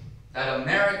case that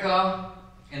America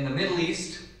in the Middle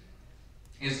East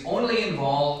is only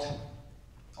involved,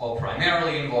 or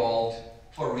primarily involved,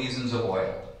 for reasons of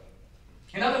oil?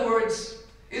 In other words,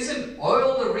 isn't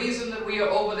oil the reason that we are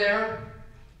over there?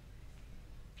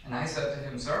 And I said to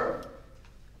him, sir,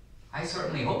 I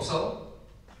certainly hope so.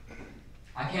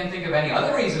 I can't think of any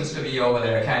other reasons to be over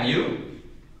there, can you?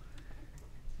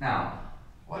 Now,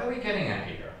 what are we getting at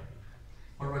here?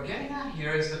 What we're getting at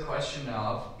here is the question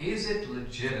of, is it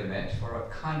legitimate for a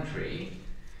country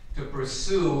to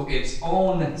pursue its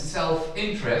own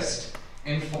self-interest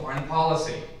in foreign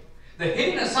policy? The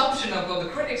hidden assumption of the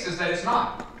critics is that it's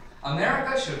not.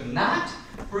 America should not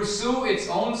pursue its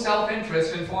own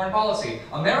self-interest in foreign policy.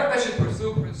 America should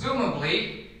pursue,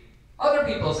 presumably, other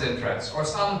people's interests, or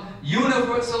some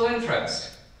universal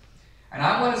interest. And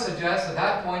I want to suggest that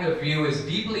that point of view is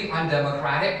deeply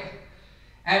undemocratic,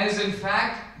 and is in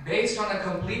fact based on a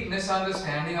complete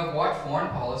misunderstanding of what foreign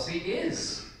policy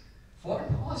is.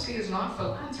 Foreign policy is not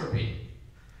philanthropy.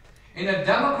 In a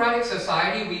democratic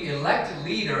society, we elect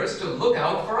leaders to look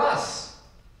out for us.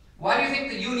 Why do you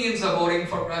think the unions are voting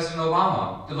for President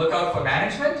Obama? To look out for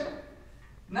management?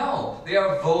 No, they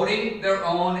are voting their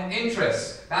own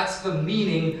interests. That's the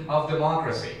meaning of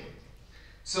democracy.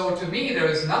 So to me, there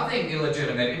is nothing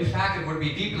illegitimate. In fact, it would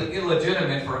be deeply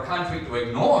illegitimate for a country to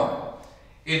ignore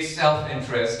its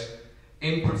self-interest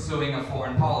in pursuing a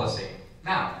foreign policy.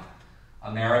 Now,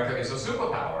 America is a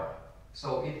superpower,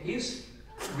 so it is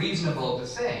reasonable to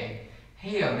say,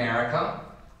 hey America,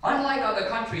 unlike other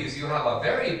countries, you have a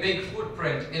very big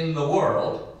footprint in the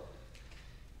world.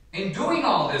 In doing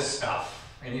all this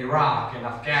stuff, in Iraq, in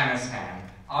Afghanistan,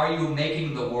 are you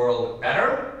making the world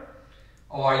better,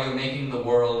 or are you making the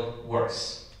world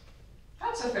worse?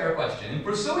 That's a fair question. In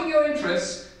pursuing your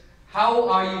interests, how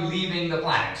are you leaving the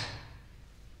planet?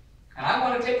 And I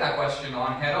want to take that question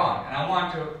on head on. And I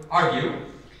want to argue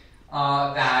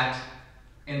that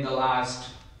in the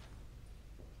last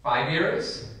 5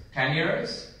 years, 10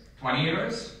 years, 20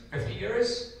 years, 50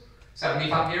 years,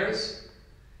 75 years,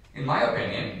 in my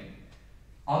opinion,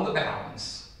 on the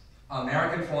balance,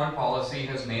 American foreign policy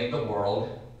has made the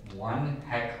world one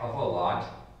heck of a lot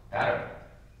better.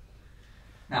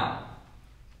 Now,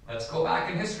 let's go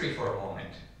back in history for a moment.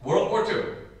 World War II.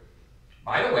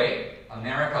 By the way,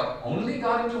 America only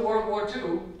got into World War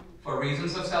II for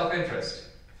reasons of self-interest.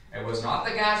 It was not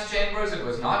the gas chambers, it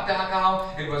was not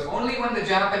Dachau, it was only when the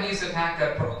Japanese attacked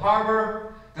at Pearl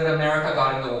Harbor that America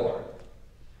got in the war.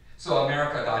 So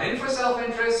America got in for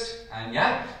self-interest, and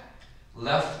yet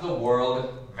left the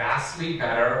world vastly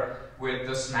better with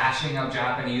the smashing of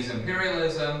Japanese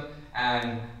imperialism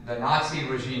and the Nazi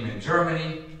regime in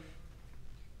Germany.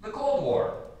 The Cold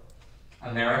War.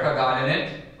 America got in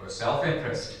it for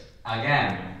self-interest,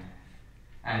 again.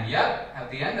 And yet, at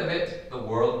the end of it, the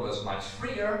world was much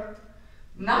freer.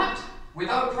 Not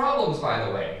without problems, by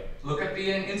the way. Look at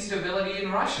the instability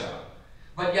in Russia.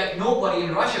 But yet nobody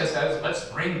in Russia says, let's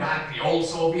bring back the old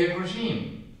Soviet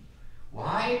regime.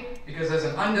 Why? Because there's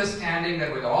an understanding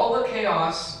that with all the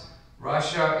chaos,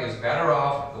 Russia is better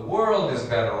off, the world is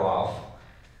better off,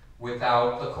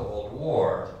 without the Cold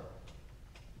War.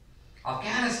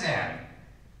 Afghanistan.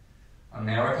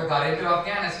 America got into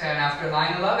Afghanistan after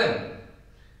 9/11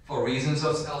 for reasons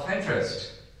of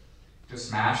self-interest, to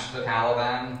smash the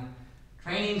Taliban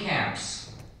training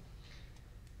camps.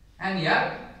 And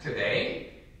yet,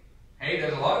 today, hey,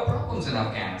 there's a lot of problems in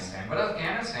Afghanistan, but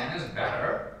Afghanistan is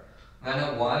better than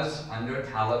it was under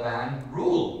Taliban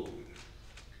rule.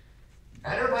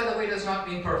 Better, by the way, does not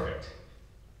mean perfect.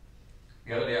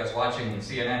 The other day I was watching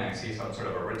CNN, I see some sort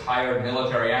of a retired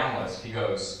military analyst. He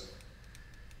goes,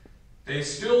 they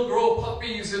still grow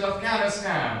puppies in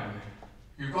Afghanistan.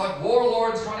 You've got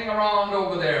warlords running around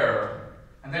over there.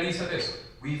 And then he said this,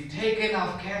 we've taken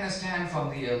Afghanistan from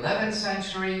the 11th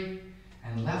century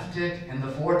and left it in the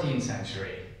 14th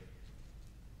century.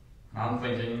 And I'm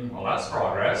thinking, well, that's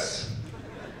progress.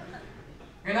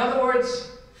 In other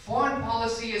words, foreign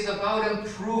policy is about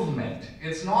improvement.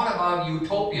 It's not about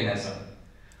utopianism.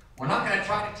 We're not going to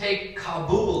try to take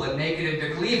Kabul and make it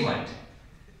into Cleveland,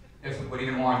 if we would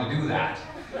even want to do that.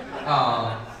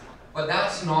 But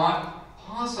that's not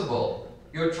possible.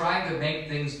 You're trying to make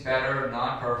things better,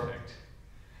 not perfect.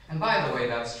 And by the way,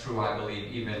 that's true, I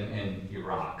believe, even in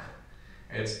Iraq.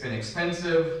 It's been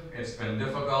expensive, it's been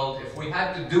difficult. If we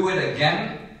had to do it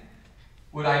again,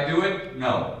 would I do it?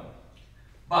 No.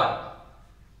 But,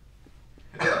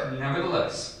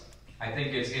 nevertheless, I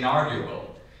think it's inarguable.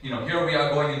 You know, here we are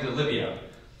going into Libya,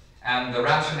 and the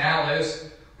rationale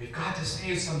is, we've got to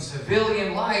save some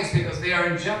civilian lives because they are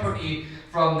in jeopardy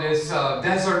from this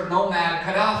desert nomad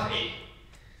Gaddafi.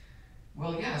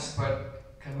 Well, yes, but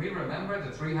can we remember the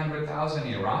 300,000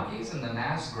 Iraqis in the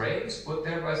mass graves put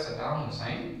there by Saddam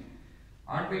Hussein?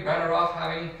 Aren't we better off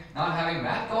not having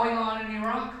that going on in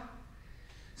Iraq?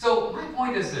 So my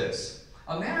point is this.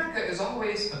 America is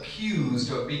always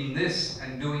accused of being this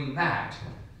and doing that.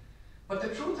 But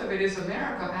the truth of it is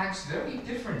America acts very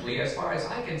differently, as far as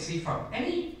I can see, from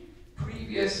any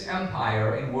previous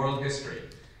empire in world history.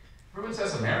 Everyone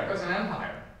says America's an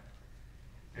empire.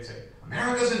 They say,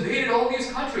 America's invaded all these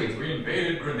countries. We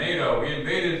invaded Grenada, we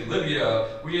invaded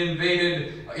Libya, we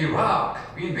invaded Iraq,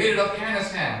 we invaded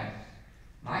Afghanistan.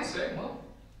 And I say, well,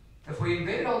 if we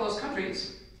invaded all those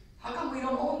countries, how come we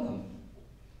don't own them?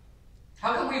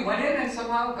 How come we went in and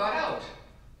somehow got out?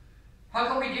 How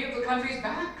come we gave the countries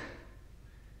back?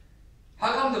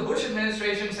 How come the Bush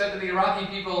administration said to the Iraqi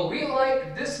people, we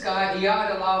like this guy,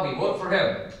 Iyad Alawi, vote for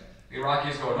him? The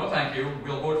Iraqis go, no thank you,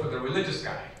 we'll vote for the religious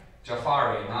guy,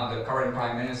 Jafari, now the current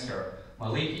Prime Minister,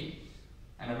 Maliki.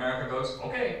 And America goes,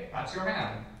 okay, that's your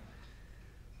man.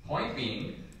 Point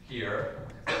being here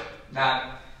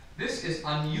that this is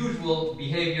unusual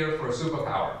behavior for a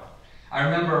superpower. I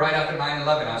remember right after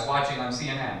 9/11, I was watching on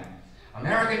CNN.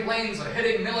 American planes are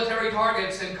hitting military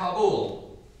targets in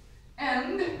Kabul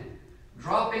and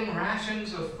dropping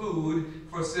rations of food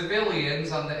for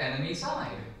civilians on the enemy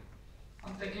side.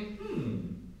 I'm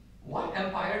thinking, what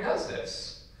empire does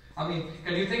this? I mean,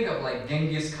 can you think of like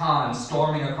Genghis Khan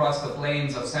storming across the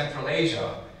plains of Central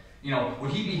Asia? You know,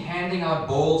 would he be handing out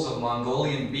bowls of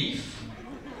Mongolian beef?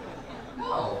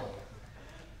 No.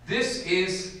 This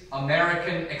is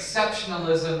American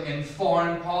exceptionalism in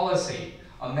foreign policy.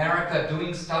 America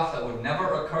doing stuff that would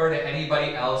never occur to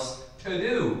anybody else to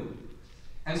do.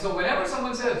 And so whenever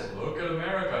someone says, look at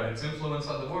America and its influence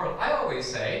on the world, I always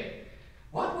say,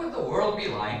 what would the world be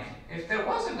like if there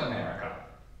wasn't America?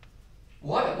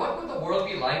 What would the world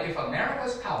be like if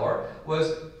America's power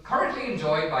was currently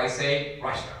enjoyed by, say,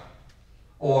 Russia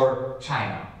or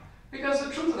China? Because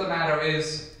the truth of the matter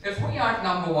is, if we aren't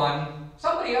number one,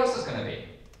 somebody else is going to be.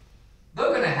 They're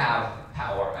going to have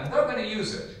power, and they're going to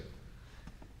use it.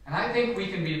 And I think we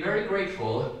can be very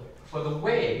grateful for the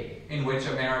way in which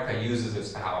America uses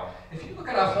its power. If you look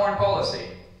at our foreign policy,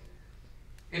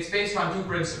 it's based on two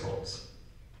principles.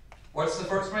 What's the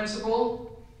first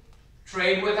principle?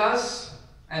 Trade with us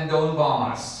and don't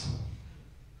bomb us.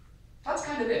 That's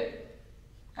kind of it.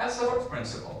 That's the first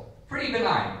principle. Pretty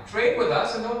benign. Trade with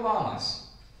us and don't bomb us.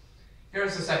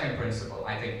 Here's the second principle,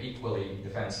 I think equally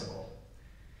defensible.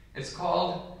 It's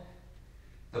called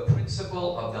the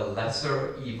principle of the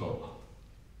lesser evil.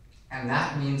 And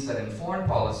that means that in foreign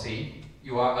policy,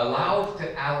 you are allowed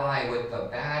to ally with the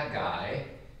bad guy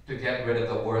to get rid of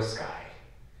the worst guy.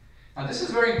 Now this is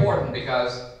very important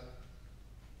because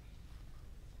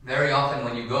very often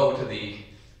when you go to the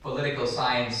political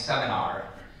science seminar,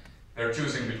 they're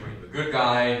choosing between the good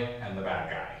guy and the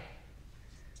bad guy.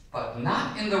 But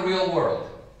not in the real world,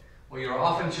 where you're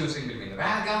often choosing between the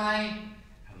bad guy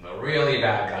and the really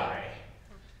bad guy.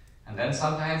 And then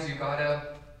sometimes you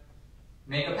gotta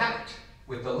make a pact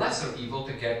with the lesser evil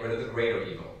to get rid of the greater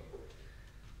evil.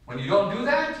 When you don't do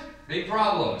that, big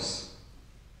problems.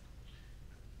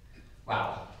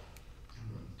 Wow,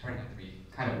 I'm turning out to be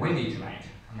kind of windy tonight.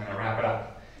 I'm going to wrap it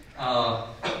up.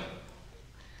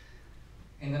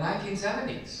 In the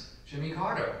 1970s, Jimmy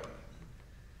Carter.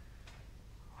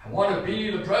 I want to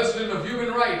be the president of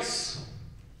human rights.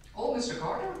 Oh, Mr.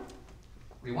 Carter,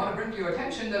 we want to bring to your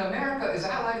attention that America is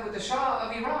allied with the Shah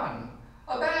of Iran,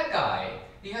 a bad guy.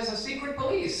 He has a secret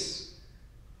police.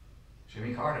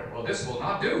 Jimmy Carter, well, this will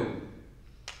not do.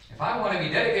 If I want to be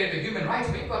dedicated to human rights,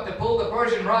 we've got to pull the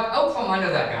Persian rug out from under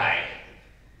that guy.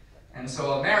 And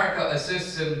so America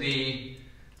assists in the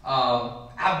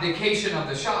abdication of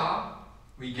the Shah.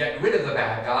 We get rid of the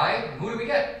bad guy. And who do we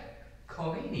get?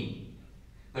 Khomeini.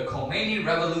 The Khomeini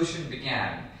revolution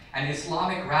began, and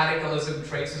Islamic radicalism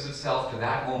traces itself to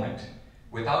that moment.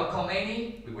 Without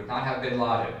Khomeini, we would not have bin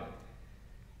Laden.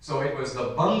 So it was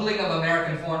the bungling of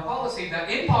American foreign policy that,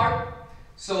 in part,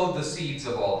 sowed the seeds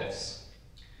of all this.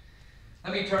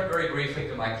 Let me turn very briefly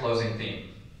to my closing theme.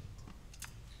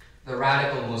 The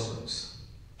radical Muslims.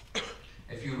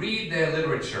 If you read their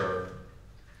literature,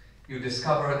 you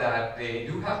discover that they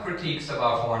do have critiques of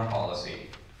our foreign policy,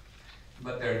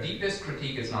 but their deepest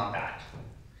critique is not that.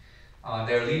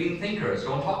 Their leading thinkers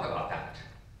don't talk about that.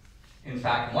 In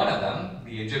fact, one of them,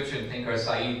 the Egyptian thinker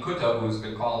Sayyid Qutb, who's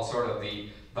been called sort of the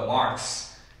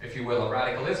Marx, if you will, of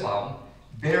radical Islam,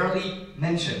 barely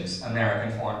mentions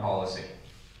American foreign policy.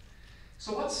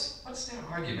 So what's their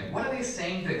argument? What are they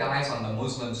saying to guys on the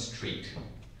Muslim street?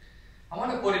 I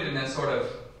want to put it in a sort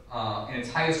of, in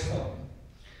its highest form.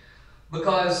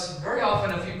 Because very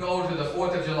often if you go to the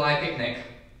 4th of July picnic,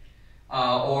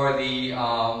 or the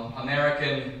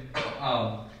American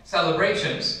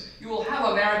celebrations, you will have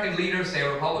American leaders say,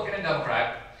 Republican and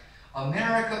Democrat,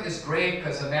 America is great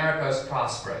because America is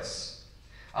prosperous.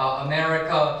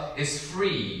 America is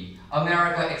free.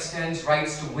 America extends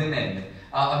rights to women.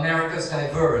 America is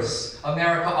diverse.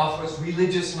 America offers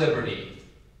religious liberty.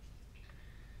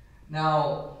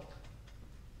 Now,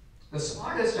 the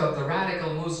smartest of the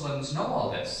radical Muslims know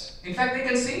all this. In fact, they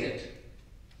concede it.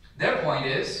 Their point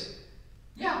is,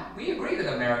 yeah, we agree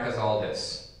that America is all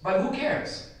this, but who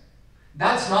cares?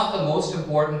 That's not the most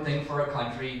important thing for a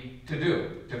country to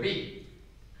do, to be.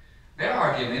 Their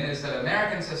argument is that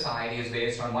American society is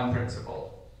based on one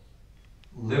principle: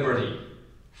 liberty,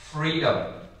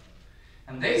 freedom.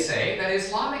 And they say that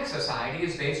Islamic society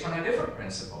is based on a different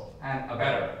principle, and a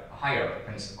better, a higher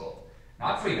principle.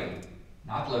 Not freedom,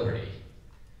 not liberty,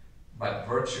 but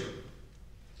virtue.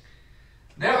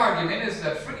 Their argument is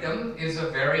that freedom is a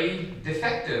very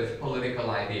defective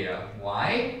political idea.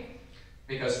 Why?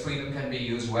 Because freedom can be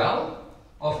used well,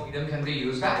 or freedom can be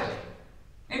used badly.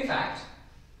 In fact,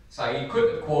 Sayyid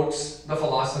Qutb quotes the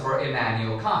philosopher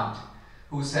Immanuel Kant,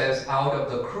 who says, out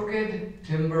of the crooked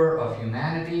timber of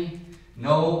humanity,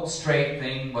 no straight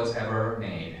thing was ever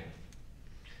made.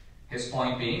 His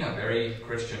point being a very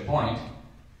Christian point: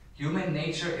 human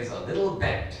nature is a little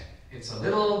bent, it's a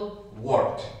little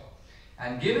warped.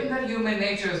 And given that human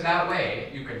nature is that way,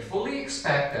 you can fully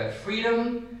expect that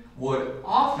freedom would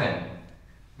often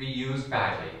be used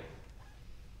badly.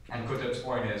 And Qutb's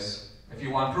point is, if you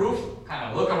want proof, kind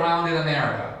of look around in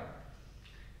America.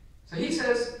 So he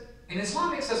says, in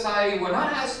Islamic society, we're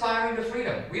not aspiring to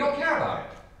freedom. We don't care about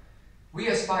it. We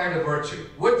aspire to virtue.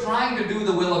 We're trying to do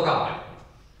the will of God.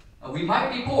 We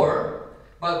might be poor,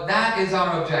 but that is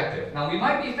our objective. Now, we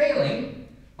might be failing,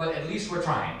 but at least we're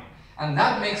trying. And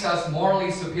that makes us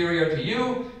morally superior to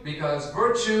you, because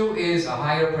virtue is a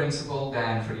higher principle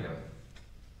than freedom.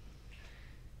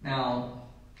 Now,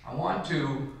 I want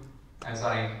to, as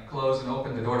I close and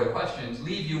open the door to questions,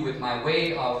 leave you with my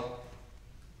way of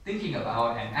thinking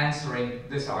about and answering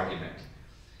this argument,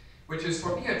 which is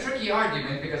for me a tricky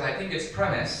argument, because I think its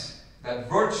premise that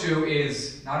virtue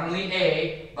is not only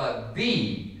a, but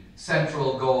the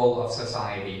central goal of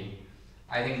society.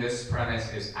 I think this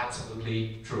premise is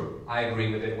absolutely true. I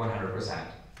agree with it 100%.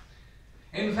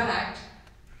 In fact,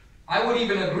 I would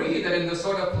even agree that in the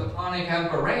sort of Platonic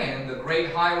Empyrean, the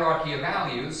great hierarchy of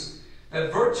values,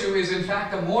 that virtue is in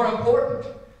fact a more important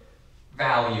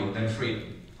value than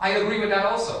freedom. I agree with that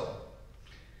also.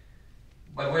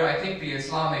 But where I think the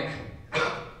Islamic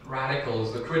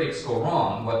radicals, the critics, go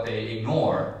wrong, what they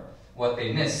ignore, what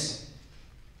they miss,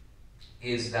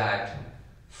 is that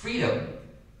freedom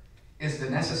is the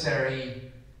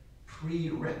necessary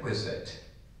prerequisite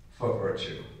for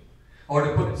virtue. Or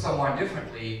to put it somewhat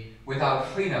differently, without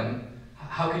freedom,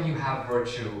 how can you have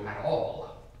virtue at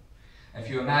all? If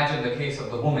you imagine the case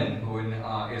of the woman who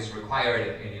is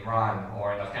required in Iran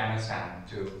or in Afghanistan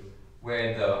to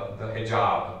wear the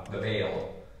hijab, the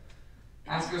veil,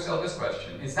 ask yourself this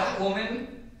question: is that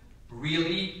woman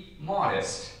really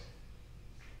modest?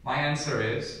 My answer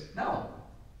is no,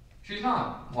 she's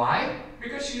not. Why?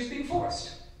 Because she's being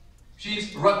forced.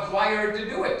 She's required to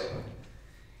do it.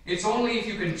 It's only if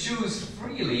you can choose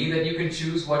freely that you can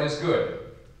choose what is good.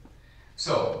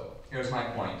 So, here's my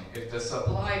point. If the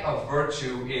supply of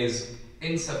virtue is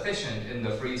insufficient in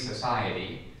the free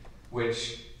society,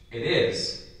 which it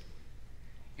is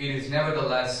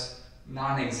nevertheless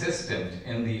non-existent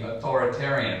in the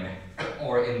authoritarian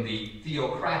or in the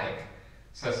theocratic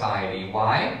society.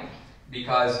 Why?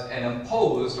 Because an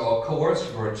imposed or coerced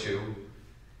virtue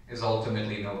is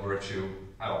ultimately no virtue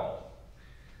at all.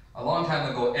 A long time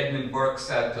ago, Edmund Burke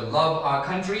said, to love our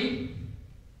country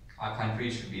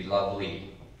should be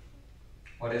lovely.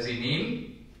 What does he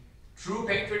mean? True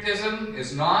patriotism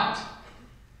is not,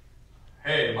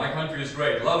 hey, my country is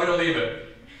great, love it or leave it.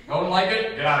 Don't like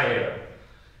it? Get out of here.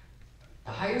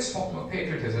 The highest form of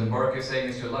patriotism, Burke is saying,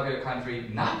 is to love your country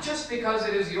not just because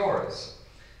it is yours,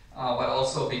 but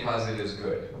also because it is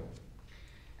good.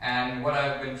 And what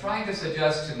I've been trying to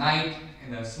suggest tonight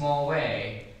in a small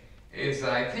way is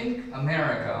that I think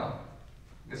America,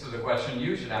 this is a question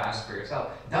you should ask for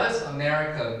yourself, does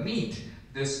America meet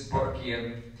this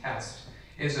Burkean test?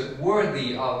 Is it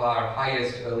worthy of our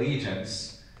highest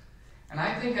allegiance? And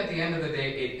I think at the end of the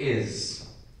day it is.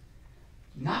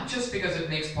 Not just because it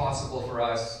makes possible for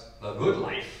us the good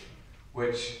life,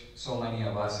 which so many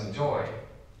of us enjoy,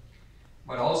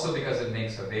 but also because it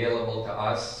makes available to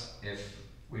us, if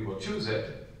we will choose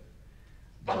it,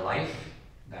 the life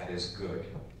that is good.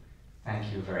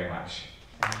 Thank you very much.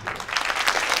 Thank you.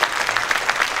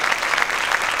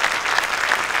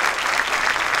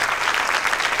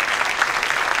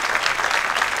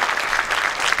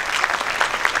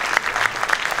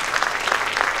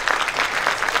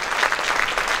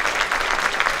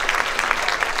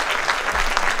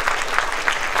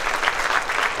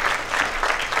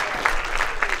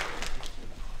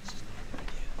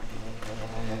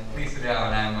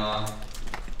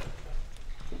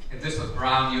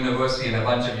 University and a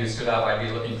bunch of you stood up, I'd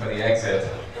be looking for the exit.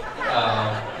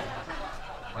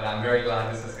 But I'm very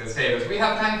glad this is Gustavus. We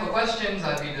have time for questions.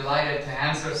 I'd be delighted to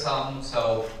answer some.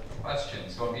 So,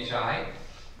 questions, don't be shy.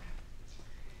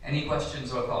 Any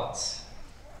questions or thoughts?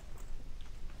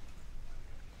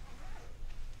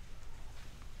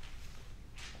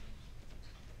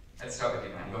 Let's start with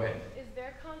you, man. Go ahead. Is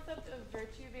their concept of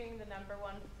virtue being the number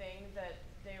one thing that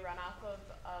they run off of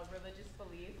religious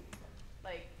belief?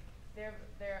 Like,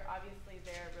 they're obviously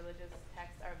their religious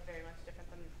texts are very much different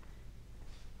than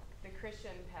the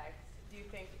Christian text. Do you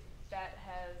think that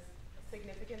has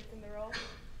significance in the role?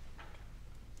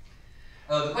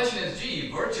 The question is,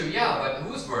 gee, virtue, yeah, but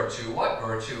whose virtue? What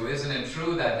virtue? Isn't it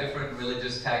true that different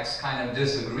religious texts kind of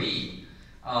disagree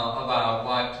about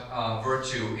what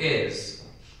virtue is?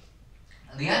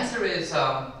 And the answer is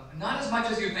not as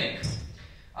much as you think.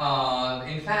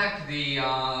 In fact, the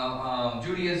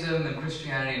Judaism and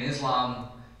Christianity and Islam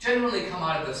generally come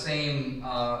out of the same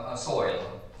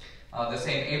soil, the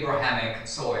same Abrahamic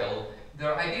soil.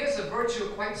 Their ideas of virtue are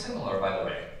quite similar, by the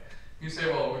way. You say,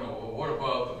 well, what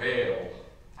about the veil?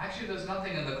 Actually, there's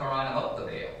nothing in the Quran about the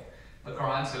veil. The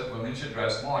Quran says women should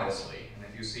dress modestly. And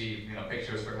if you see,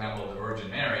 pictures, for example, of the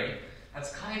Virgin Mary,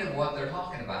 that's kind of what they're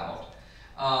talking about.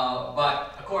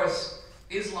 But, of course,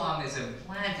 Islam is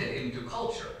implanted into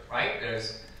culture, right?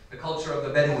 There's the culture of the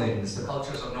Bedouins, the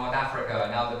cultures of North Africa,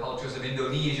 and now the cultures of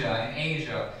Indonesia and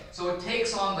Asia. So it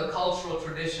takes on the cultural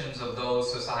traditions of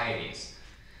those societies.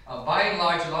 By and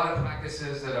large, a lot of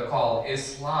practices that are called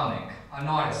Islamic are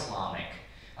not Islamic.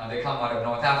 They come out of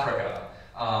North Africa.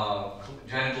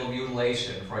 Genital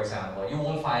mutilation, for example. You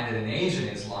won't find it in Asian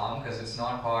Islam because it's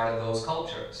not part of those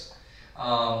cultures.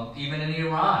 Even in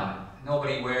Iran,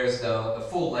 nobody wears the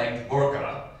full-length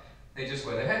burqa. They just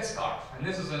wear the headscarf. And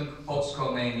this is in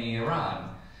post-Khomeini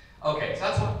Iran. Okay, so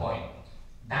that's one point.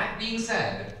 That being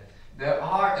said, there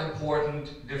are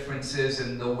important differences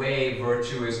in the way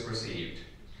virtue is perceived.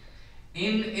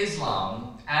 In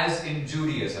Islam, as in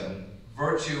Judaism,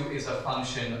 virtue is a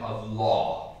function of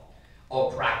law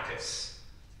or practice.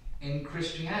 In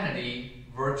Christianity,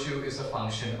 virtue is a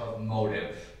function of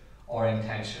motive or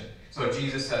intention. So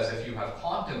Jesus says, if you have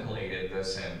contemplated the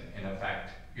sin, in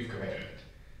effect, you've committed it.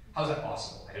 How's that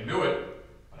possible? I didn't do it,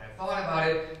 but I thought about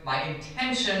it. My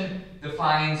intention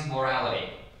defines morality.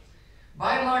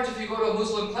 By and large, if you go to a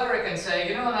Muslim cleric and say,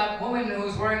 you know, that woman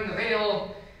who's wearing the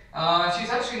veil, she's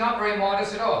actually not very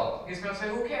modest at all. He's going to say,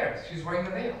 who cares? She's wearing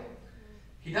the veil.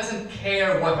 He doesn't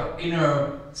care what her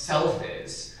inner self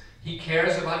is. He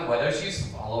cares about whether she's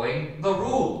following the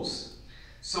rules.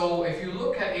 So if you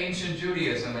look at ancient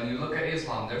Judaism and you look at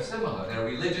Islam, they're similar. They're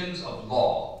religions of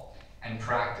law and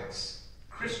practice.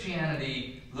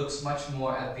 Christianity looks much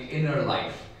more at the inner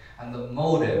life and the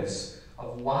motives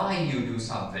of why you do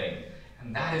something.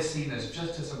 And that is seen as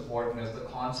just as important as the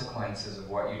consequences of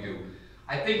what you do.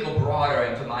 I think a broader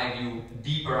and, to my view,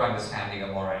 deeper understanding of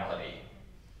morality.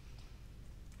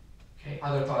 Okay,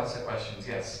 other thoughts or questions?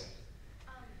 Yes?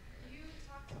 You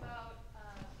talked about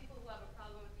people who have a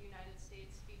problem with the United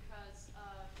States because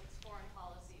of its foreign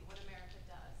policy, what America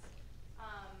does.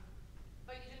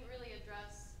 But you didn't really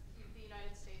address the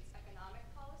United States economic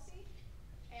policy.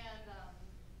 And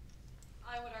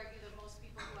I would argue that most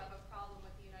people who have a problem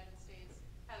with the United States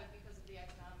have it because of the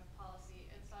economic policy.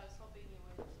 And so I was hoping you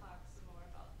would talk some more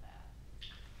about that.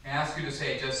 May I ask you to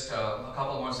say just a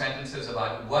couple more sentences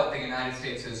about what the United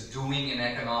States is doing in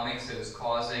economics that is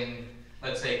causing,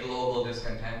 let's say, global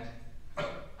discontent? I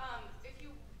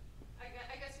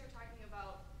guess you were talking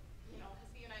about, you know, has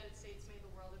the United States made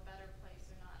the world a better place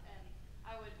or not? And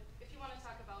I would, if you want to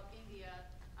talk about India,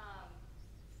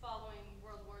 following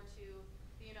World War II,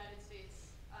 the United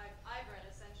States, I've read,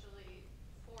 essentially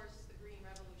forced the Green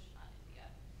Revolution on India.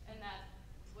 And that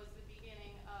was the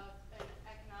beginning of an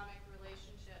economic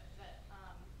relationship that,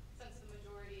 since the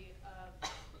majority of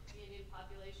the Indian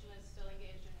population is still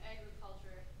engaged in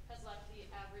agriculture, has left the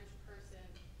average person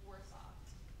worse off.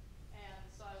 And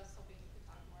so I was hoping you could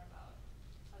talk more about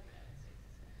how the United States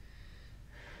is doing.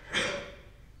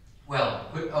 Well,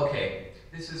 okay.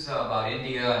 This is about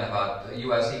India and about the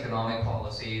U.S. economic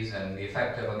policies and the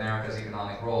effect of America's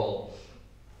economic role.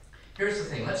 Here's the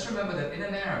thing. Let's remember that in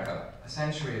America, a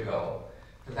century ago,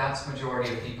 the vast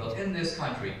majority of people in this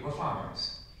country were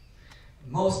farmers.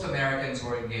 Most Americans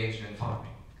were engaged in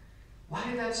farming. Why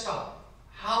did that stop?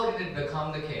 How did it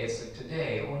become the case that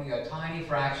today only a tiny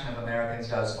fraction of Americans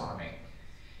does farming?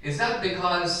 Is that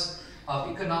because of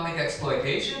economic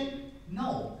exploitation?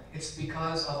 No, it's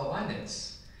because of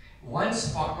abundance.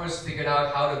 Once farmers figured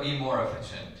out how to be more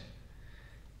efficient,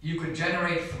 you could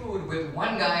generate food with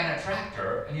one guy in a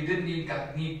tractor and you didn't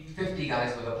need 50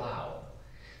 guys with a plow.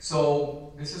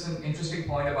 So this is an interesting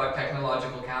point about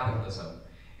technological capitalism.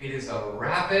 It is a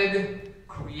rapid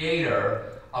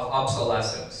creator of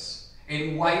obsolescence.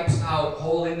 It wipes out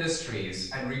whole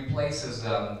industries and replaces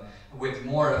them with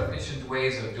more efficient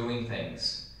ways of doing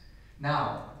things.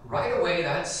 Now, right away,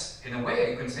 that's, in a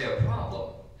way, you can say a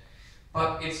problem.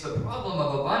 But it's the problem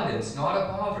of abundance, not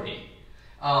of poverty.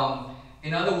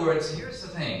 In other words, here's the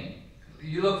thing.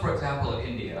 You look, for example, at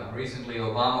India. Recently,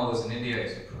 Obama was in India.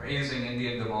 He's praising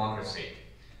Indian democracy.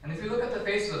 And if you look at the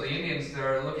faces of the Indians,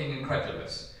 they're looking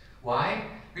incredulous. Why?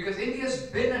 Because India's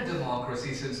been a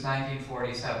democracy since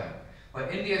 1947.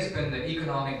 But India's been the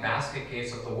economic basket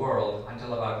case of the world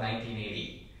until about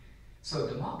 1980. So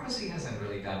democracy hasn't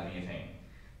really done anything.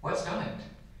 What's done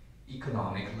it?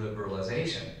 Economic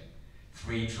liberalization,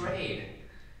 free trade,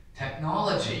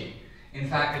 technology. In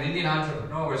fact, an Indian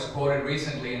entrepreneur was quoted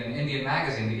recently in an Indian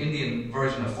magazine, the Indian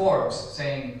version of Forbes,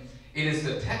 saying, "It is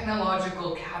the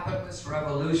technological capitalist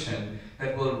revolution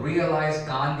that will realize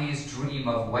Gandhi's dream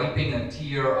of wiping a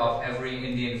tear off every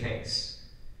Indian face."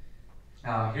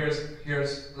 Now,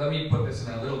 let me put this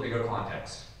in a little bigger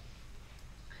context.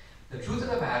 The truth of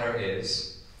the matter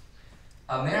is,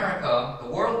 America, the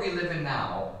world we live in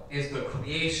now, is the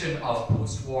creation of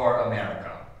post-war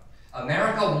America.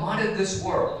 America wanted this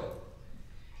world.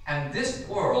 And this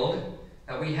world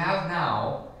that we have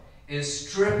now is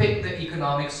stripping the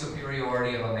economic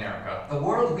superiority of America, the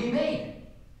world we made.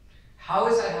 How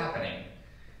is that happening?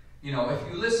 You know, if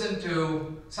you listen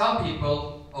to some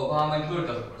people, Obama included,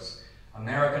 of course,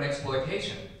 American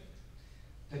exploitation.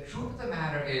 The truth of the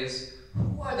matter is,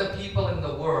 who are the people in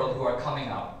the world who are coming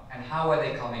up, and how are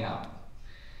they coming up?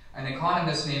 An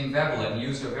economist named Veblen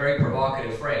used a very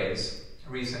provocative phrase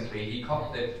recently. He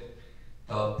called it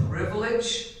the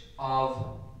privilege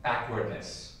of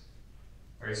backwardness.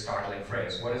 Very startling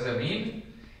phrase. What does it mean?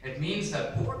 It means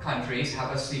that poor countries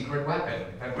have a secret weapon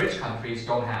that rich countries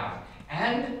don't have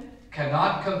and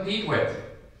cannot compete with.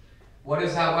 What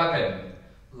is that weapon?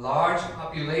 Large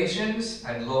populations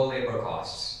and low labor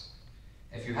costs.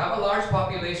 If you have a large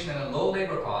population and a low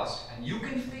labor cost, and you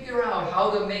can figure out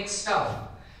how to make stuff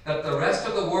that the rest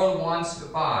of the world wants to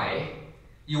buy,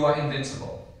 you are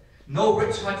invincible. No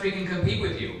rich country can compete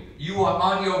with you. You are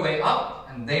on your way up,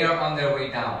 and they are on their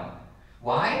way down.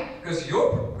 Why? Because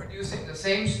you're producing the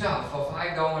same stuff for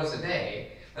 $5 a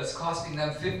day that's costing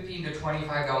them $15 to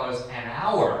 $25 an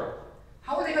hour.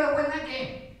 How are they going to win that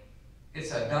game?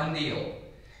 It's a done deal.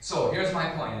 So here's my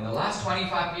point. In the last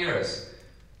 25 years,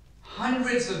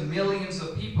 hundreds of millions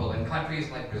of people in countries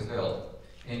like Brazil,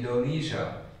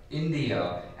 Indonesia,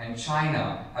 India, and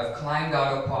China have climbed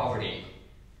out of poverty.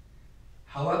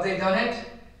 How have they done it?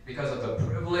 Because of the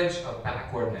privilege of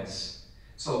backwardness.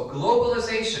 So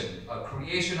globalization, a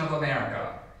creation of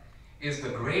America, is the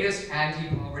greatest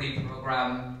anti-poverty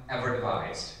program ever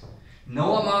devised.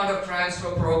 No amount of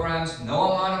transfer programs,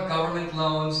 no amount of government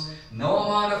loans, no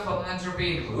amount of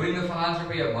philanthropy, including the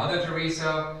philanthropy of Mother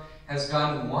Teresa, has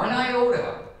done one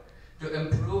iota to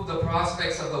improve the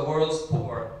prospects of the world's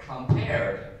poor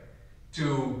compared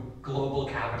to global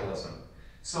capitalism.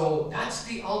 So that's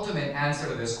the ultimate answer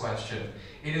to this question.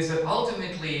 It is that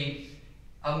ultimately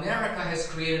America has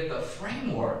created the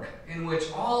framework in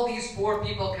which all these poor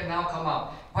people can now come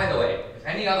up. By the way, if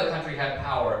any other country had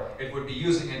power, it would be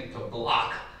using it to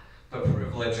block the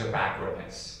privilege of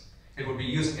backwardness. It would be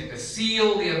using it to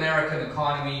seal the American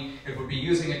economy. It would be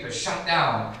using it to shut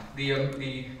down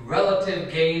the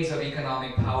relative gains of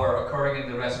economic power occurring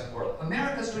in the rest of the world.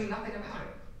 America's doing nothing about it.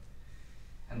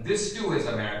 And this too is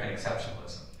American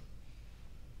exceptionalism.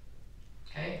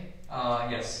 Okay?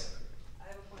 Yes? I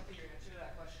have a point that your answer to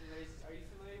that question raises. Are you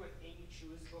familiar with Amy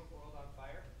Chu's book, World on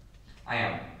Fire? I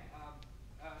am.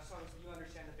 So you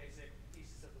understand the basic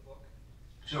thesis of the book?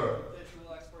 Sure. The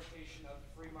dual exploitation of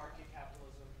free market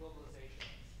capitalism, globalization,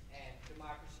 and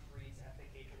democracy breeds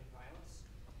ethnic hatred and violence.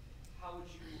 How would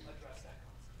you address that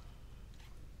concept?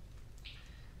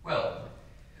 Well,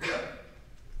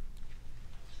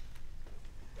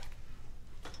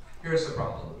 here's the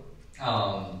problem.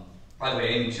 By the way,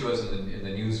 Amy Chu is in the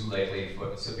news lately for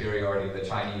the superiority of the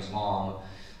Chinese mom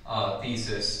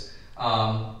thesis.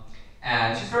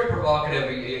 And she's very provocative,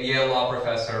 a Yale law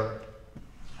professor.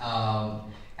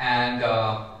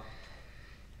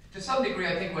 To some degree,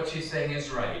 I think what she's saying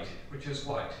is right, which is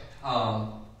what?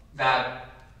 That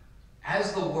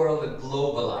as the world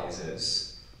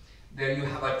globalizes, there you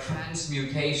have a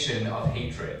transmutation of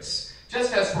hatreds.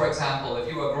 Just as, for example, if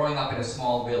you were growing up in a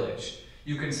small village,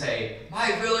 you can say,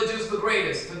 my village is the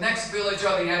greatest, the next village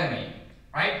are the enemy,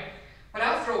 right? But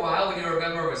after a while, when you're a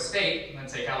member of a state,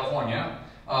 let's say California,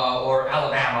 or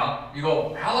Alabama, you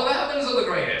go, Alabamans are the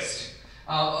greatest.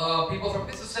 People from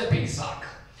Mississippi suck.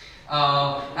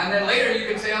 And then later you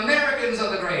can say, Americans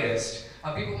are the greatest.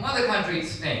 People from other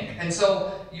countries stink. And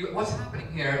so what's happening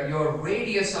here, your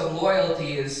radius of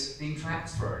loyalty is being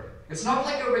transferred. It's not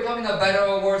like you're becoming a better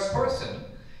or worse person.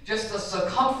 Just the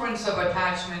circumference of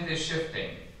attachment is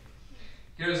shifting.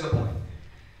 Here's the point.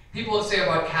 People would say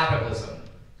about capitalism.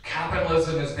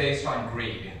 Capitalism is based on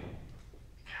greed.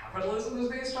 Capitalism is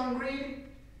based on greed?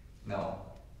 No.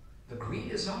 The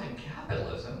greed is not in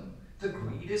capitalism. The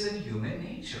greed is in human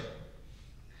nature.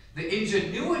 The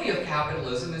ingenuity of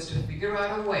capitalism is to figure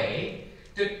out a way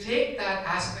to take that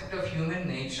aspect of human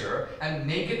nature and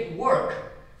make it work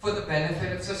for the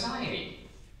benefit of society.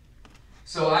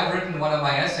 So I've written one of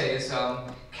my essays,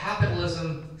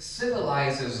 capitalism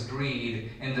civilizes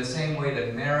greed in the same way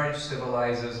that marriage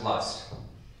civilizes lust.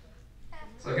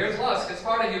 So here's lust, it's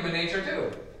part of human nature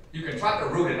too. You can try to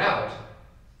root it out,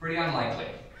 pretty unlikely.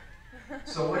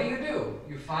 So what do?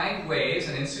 You find ways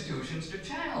and institutions to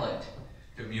channel it.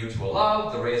 To mutual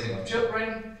love, the raising of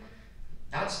children.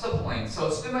 That's the point. So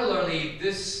similarly,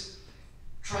 this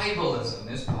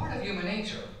tribalism is part of human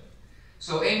nature.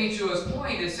 So Amy Chu's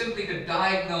point is simply to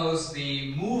diagnose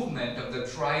the movement of the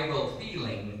tribal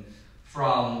feeling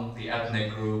from the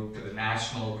ethnic group to the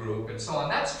national group and so on.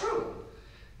 That's true.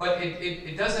 But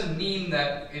it doesn't mean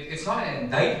that, it's not an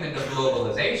indictment of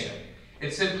globalization.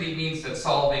 It simply means that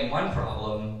solving one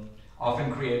problem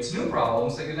often creates new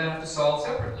problems that you then have to solve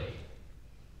separately.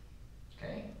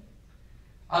 Okay?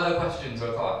 Other questions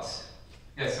or thoughts?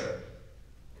 Yes, sir.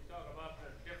 We talk about the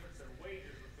difference in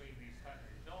wages between these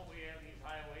countries. Don't we have these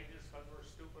high wages because we're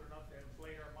stupid enough to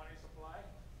inflate our money supply?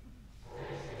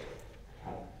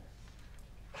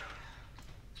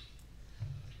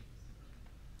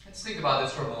 Let's think about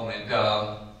this for a moment.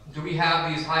 Do we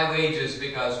have these high wages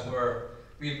because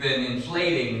we've been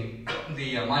inflating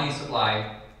the money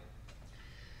supply?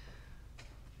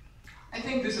 I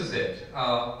think this is it.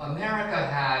 America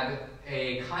had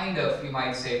a kind of, you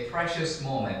might say, precious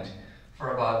moment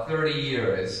for about 30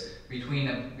 years between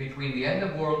the end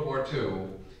of World War II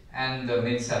and the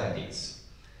mid-70s.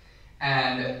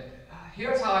 And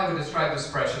here's how I would describe this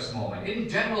precious moment. In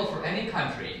general, for any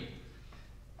country,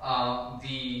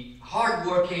 the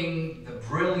hardworking, the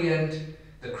brilliant,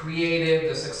 the creative,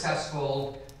 the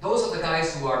successful, those are the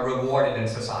guys who are rewarded in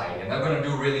society, and they're going to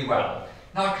do really well.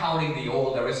 Not counting the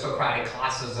old aristocratic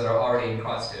classes that are already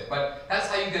encrusted, but that's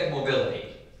how you get mobility.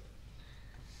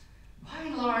 By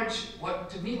and large, what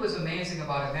to me was amazing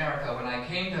about America when I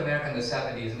came to America in the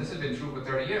 70s, and this has been true for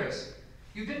 30 years,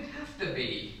 you didn't have to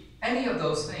be any of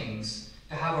those things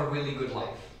to have a really good life.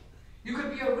 You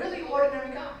could be a really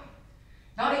ordinary guy.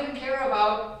 Not even care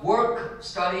about work,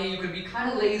 study, you could be kind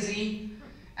of lazy,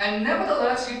 and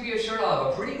nevertheless you'd be assured I'll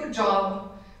have a pretty good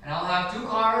job, and I'll have 2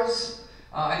 cars,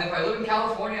 and if I live in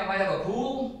California I might have a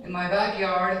pool in my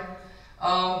backyard.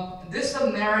 This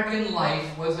American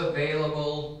life was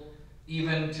available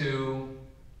even to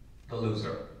the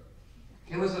loser.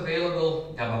 It was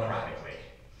available democratically.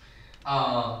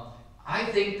 I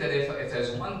think that if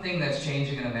there's one thing that's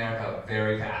changing in America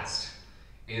very fast,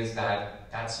 is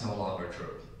that that's no longer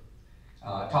true.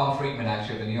 Tom Friedman,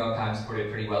 actually, of the New York Times, put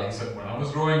it pretty well. He said, when I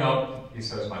was growing up, he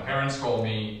says, my parents told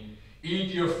me,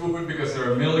 eat your food because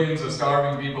there are millions of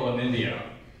starving people in India.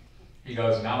 He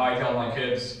goes, now I tell my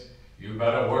kids, you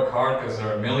better work hard because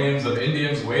there are millions of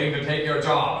Indians waiting to take your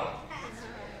job.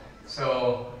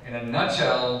 So, in a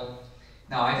nutshell,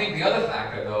 now I think the other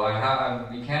factor, though,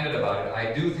 I'll be candid about it,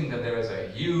 I do think that there is a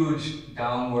huge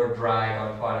downward drag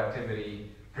on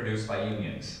productivity produced by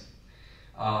unions.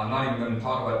 I'm not even going to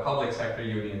talk about public sector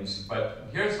unions, but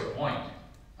here's the point.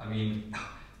 I mean,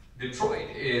 Detroit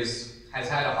has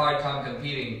had a hard time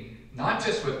competing not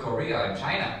just with Korea and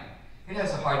China, it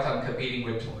has a hard time competing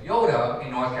with Toyota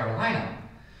in North Carolina.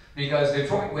 Because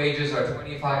Detroit wages are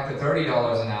 $25 to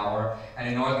 $30 an hour, and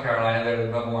in North Carolina they're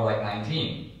a bit more like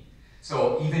 19.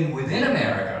 So even within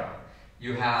America,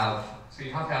 you have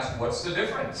to ask, what's the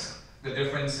difference? The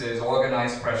difference is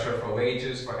organized pressure for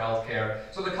wages, for healthcare.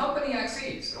 So the company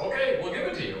accedes. Okay, we'll give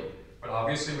it to you. But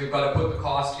obviously we've got to put the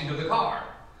cost into the car.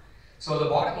 So the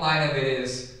bottom line of it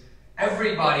is,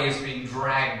 everybody is being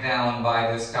dragged down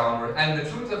by this downward. And the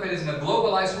truth of it is, in a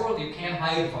globalized world, you can't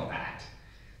hide from that.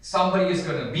 Somebody is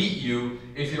going to beat you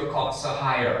if your costs are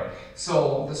higher.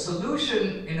 So the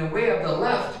solution, in a way, of the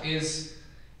left is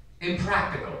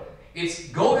impractical. It's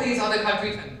go to these other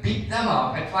countries and beat them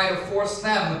up and try to force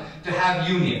them to have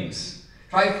unions.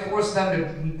 Try to force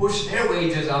them to push their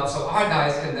wages up so our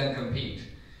guys can then compete.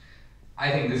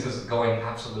 I think this is going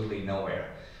absolutely nowhere.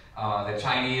 The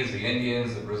Chinese, the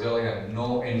Indians, the Brazilians have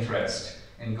no interest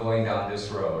in going down this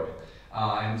road.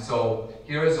 And so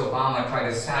here is Obama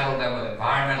trying to saddle them with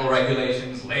environmental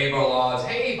regulations, labor laws.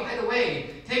 Hey, by the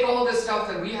way, take all this stuff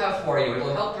that we have for you.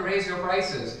 It'll help to raise your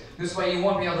prices. This way you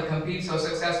won't be able to compete so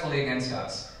successfully against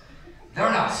us.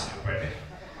 They're not stupid.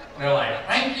 They're like,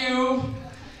 thank you,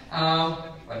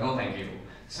 but no thank you.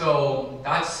 So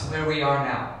that's where we are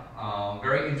now.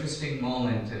 Very interesting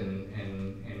moment in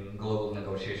global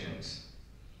negotiations.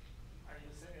 Are you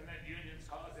saying that unions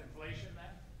cause inflation then?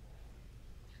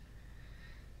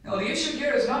 No, the issue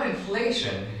here is not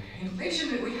inflation.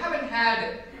 Inflation, we haven't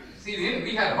had,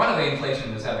 we had runaway inflation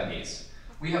in the 70s.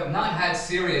 We have not had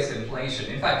serious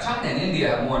inflation. In fact, China and India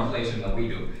have more inflation than we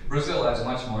do. Brazil has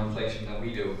much more inflation than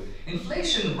we do.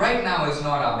 Inflation right now is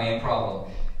not our main problem.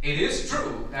 It is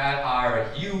true that our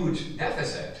huge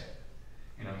deficit,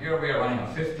 here we are running a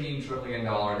 $15 trillion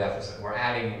deficit. We're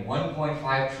adding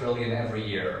 1.5 trillion every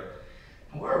year.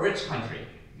 We're a rich country.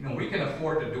 We can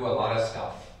afford to do a lot of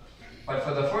stuff. But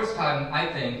for the first time, I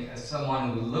think, as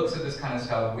someone who looks at this kind of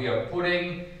stuff, we are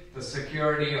putting the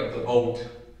security of the boat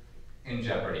in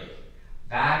jeopardy.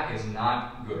 That is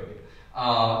not good.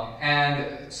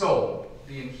 And so,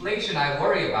 the inflation I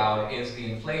worry about is the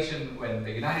inflation when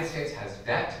the United States has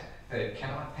debt that it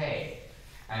cannot pay.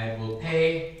 And it will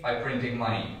pay by printing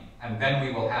money. And then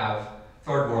we will have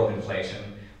third world inflation,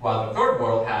 while the third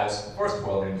world has first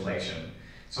world inflation.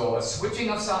 So a switching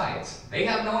of sides. They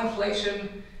have no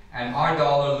inflation, and our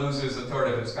dollar loses a third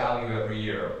of its value every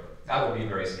year. That would be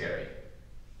very scary.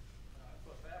 That's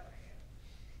what's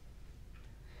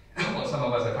happening. Well, some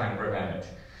of us are trying to prevent it.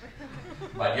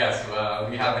 But yes,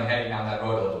 we have been heading down that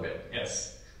road a little bit.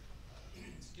 Yes?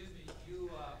 Excuse me,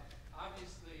 you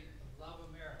obviously love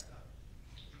America.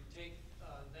 You take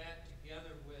that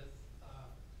together with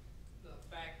the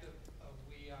fact that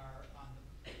we are on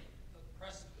the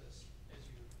precipice, as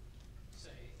you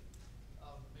say,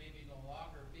 of maybe no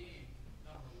longer being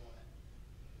number one.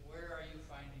 Where are you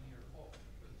finding your hope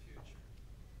for the future?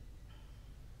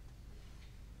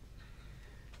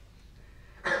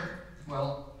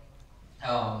 Well,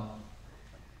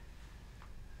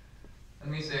 let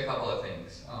me say a couple of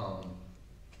things.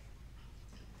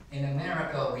 In America,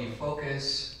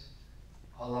 focus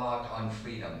a lot on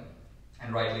freedom,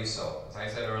 and rightly so. As I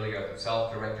said earlier,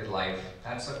 self-directed life,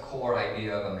 that's a core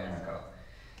idea of America.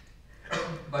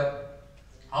 But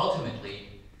ultimately,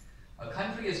 a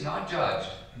country is not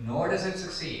judged, nor does it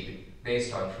succeed,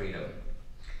 based on freedom.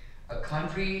 A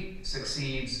country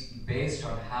succeeds based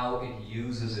on how it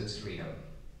uses its freedom.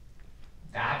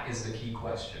 That is the key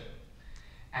question.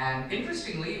 And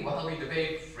interestingly, while we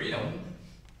debate freedom,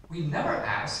 we never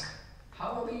ask,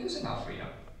 how are we using our freedom?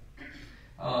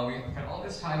 We spent all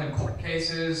this time in court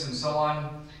cases and so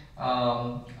on,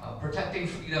 protecting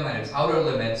freedom and its outer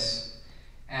limits.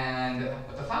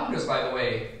 But the founders, by the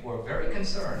way, were very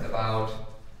concerned about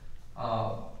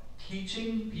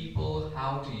teaching people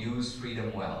how to use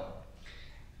freedom well.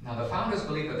 Now, the founders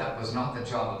believed that that was not the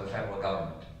job of the federal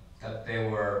government, that there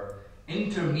were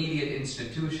intermediate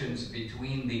institutions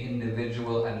between the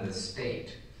individual and the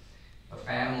state. The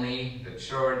family, the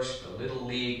church, the Little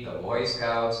League, the Boy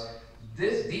Scouts.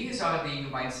 These are the, you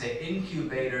might say,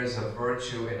 incubators of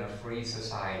virtue in a free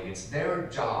society. It's their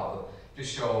job to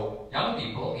show young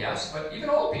people, yes, but even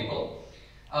old people,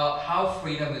 how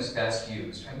freedom is best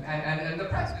used. And the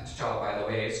president's job, by the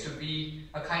way, is to be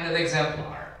a kind of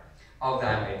exemplar of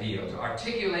that ideal, to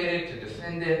articulate it, to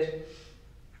defend it.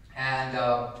 And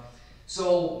to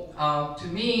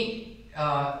me,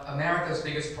 America's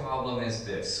biggest problem is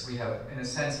this. We have, in a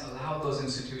sense, allowed those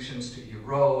institutions to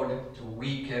erode, to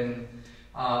weaken,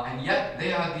 and yet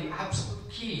they are the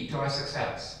absolute key to our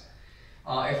success.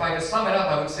 If I just sum it up,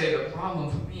 I would say the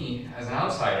problem for me, as an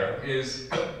outsider, is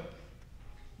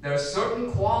there are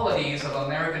certain qualities of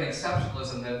American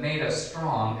exceptionalism that made us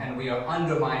strong, and we are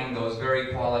undermining those very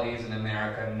qualities in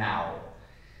America now.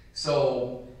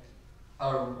 So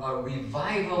a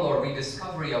revival or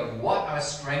rediscovery of what our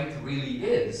strength really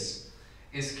is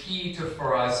key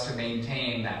for us to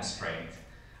maintain that strength.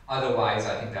 Otherwise,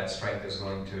 I think that strength is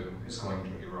going to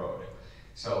erode.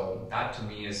 So that, to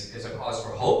me, is a cause for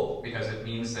hope, because it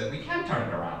means that we can turn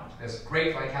it around. There's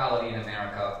great vitality in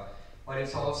America, but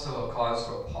it's also a cause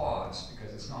for pause,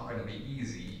 because it's not going to be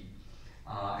easy.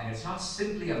 And it's not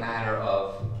simply a matter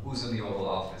of who's in the Oval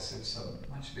Office. It's a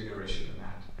much bigger issue than that.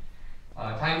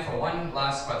 Time for one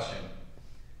last question.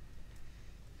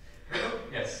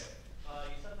 Yes?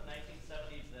 You said in the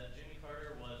 1970s that Jimmy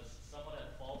Carter was somewhat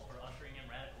at fault for ushering in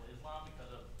radical Islam because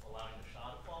of allowing the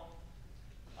Shah to fall.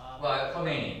 Well,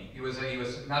 Khomeini. He was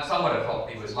not somewhat at fault.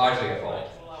 He was largely at fault.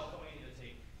 To allow Khomeini to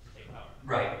take power.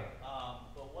 Right.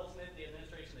 But wasn't it the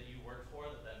administration that you worked for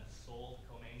that then sold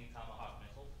Khomeini Tomahawk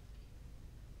missiles?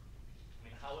 I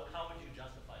mean, how would you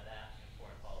justify that in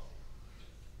foreign policy?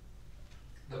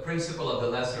 The principle of the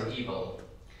lesser evil.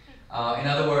 In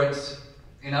other words,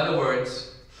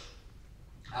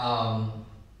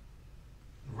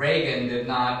 Reagan did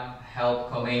not help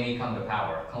Khomeini come to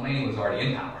power. Khomeini was already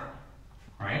in power,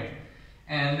 right?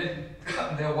 And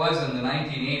there was, in the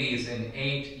 1980s, an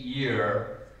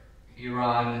 8-year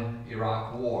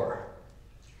Iran-Iraq war,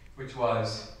 which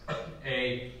was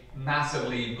a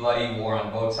massively bloody war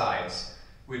on both sides,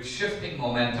 with shifting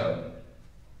momentum.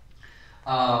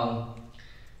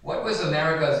 What was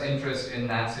America's interest in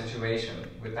that situation,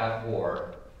 with that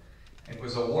war? It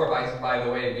was a war, by the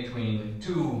way, between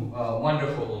two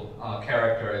wonderful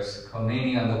characters,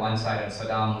 Khomeini on the one side and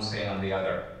Saddam Hussein on the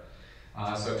other.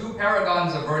 So two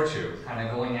paragons of virtue kind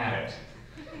of going at it.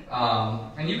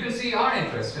 And you can see our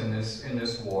interest in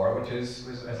this war, which was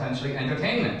essentially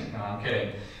entertainment. No, I'm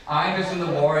kidding. Our interest in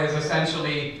the war is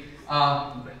essentially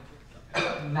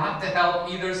not to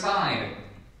help either side.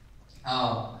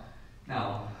 Now,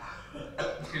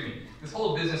 excuse me, this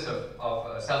whole business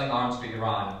of selling arms to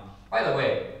Iran, by the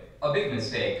way, a big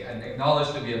mistake, and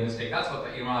acknowledged to be a mistake. That's what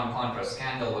the Iran-Contra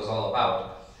scandal was all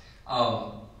about.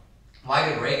 Why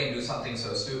did Reagan do something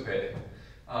so stupid?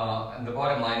 And the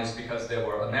bottom line is because there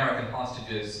were American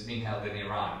hostages being held in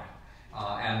Iran.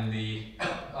 And the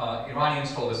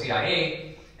Iranians told the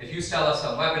CIA, if you sell us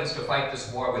some weapons to fight this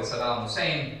war with Saddam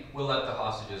Hussein, we'll let the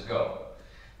hostages go.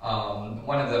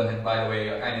 One of them, had, by the way,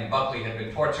 a guy named Buckley, had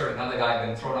been tortured, another guy had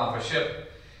been thrown off a ship.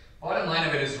 Bottom line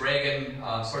of it is Reagan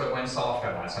sort of went soft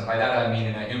on us, and by that I mean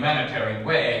in a humanitarian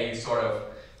way. He sort of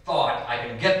thought, I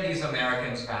can get these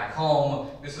Americans back home.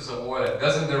 This is a war that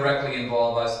doesn't directly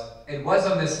involve us. It was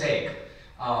a mistake,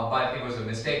 but it was a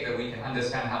mistake that we can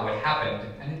understand how it happened,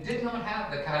 and it did not have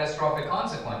the catastrophic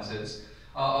consequences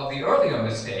of the earlier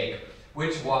mistake,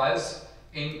 which was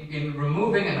in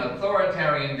removing an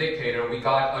authoritarian dictator, we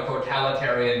got a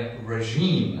totalitarian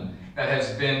regime that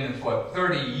has been for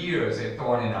 30 years a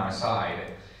thorn in our side.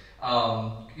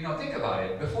 You know, think about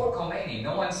it. Before Khomeini,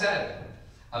 no one said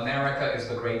America is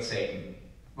the great Satan.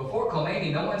 Before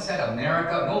Khomeini, no one said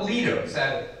America, no leader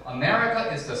said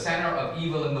America is the center of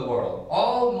evil in the world.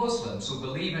 All Muslims who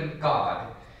believe in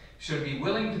God should be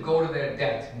willing to go to their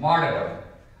death, martyrdom,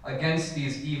 against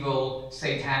these evil,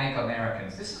 satanic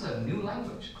Americans. This is a new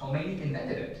language. Khomeini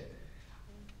invented it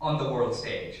on the world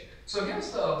stage. So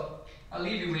here's the, I'll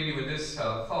leave you maybe with this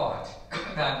thought,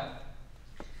 that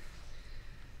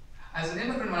as an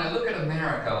immigrant, when I look at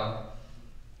America,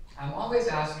 I'm always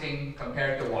asking,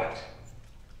 compared to what?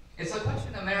 It's a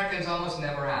question Americans almost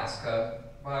never ask.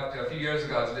 About a few years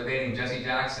ago, I was debating Jesse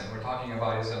Jackson. We're talking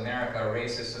about, is America a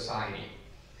racist society?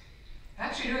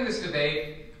 Actually, during this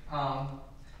debate, I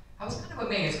was kind of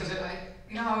amazed, because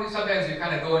you know how sometimes you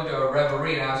kind of go into a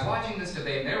reverie, and I was watching this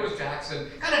debate, and there was Jackson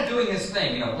kind of doing his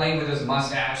thing, you know, playing with his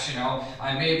mustache, you know,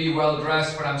 I may be well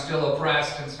dressed, but I'm still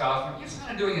oppressed and stuff. He was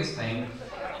kind of doing his thing.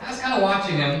 I was kind of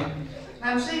watching him, and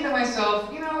I'm saying to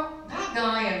myself, you know, that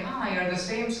guy and I are the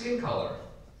same skin color,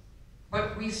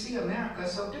 but we see America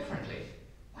so differently.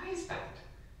 Why is that?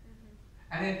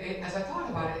 And as I thought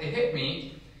about it, it hit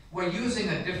me, we're using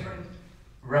a different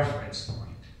reference point.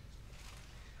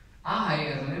 I,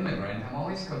 as an immigrant, I'm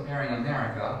always comparing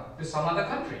America to some other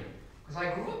country, because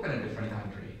I grew up in a different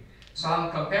country. So I'm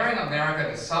comparing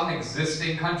America to some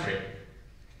existing country.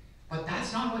 But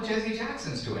that's not what Jesse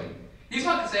Jackson's doing. He's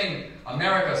not saying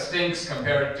America stinks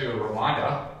compared to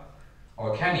Rwanda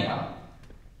or Kenya.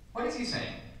 What is he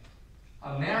saying?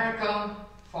 America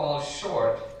falls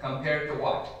short compared to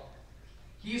what?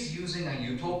 He's using a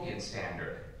utopian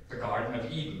standard, the Garden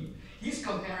of Eden. He's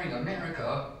comparing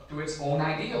America to its own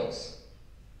ideals.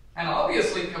 And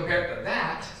obviously, compared to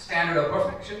that standard of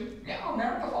perfection, yeah,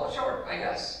 America falls short, I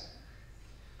guess.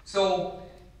 So,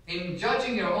 in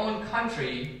judging your own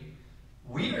country,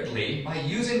 weirdly, by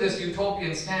using this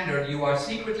utopian standard, you are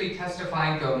secretly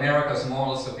testifying to America's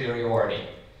moral superiority.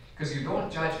 Because you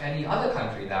don't judge any other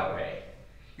country that way.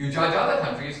 You judge other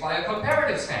countries by a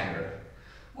comparative standard.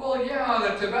 Well, yeah,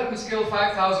 the Tibetans killed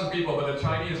 5,000 people, but the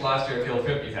Chinese last year killed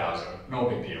 50,000. No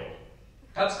big deal.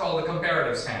 That's called the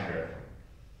comparative standard.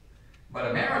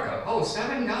 But America, oh,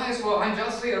 7 guys were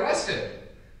unjustly arrested.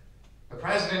 The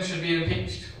president should be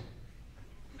impeached.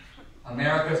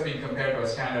 America's being compared to a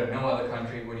standard no other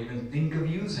country would even think of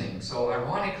using. So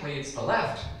ironically, it's the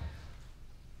left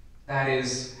that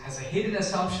has a hidden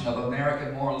assumption of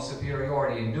American moral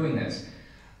superiority in doing this.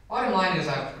 Bottom line is,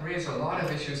 I've raised a lot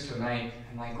of issues tonight,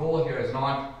 and my goal here is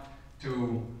not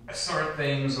to assert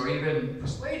things or even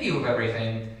persuade you of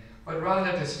everything, but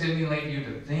rather to stimulate you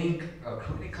to think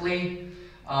critically,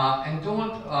 and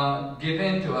don't give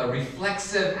in to a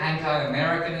reflexive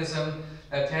anti-Americanism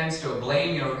that tends to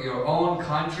blame your own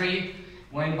country,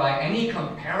 when by any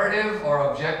comparative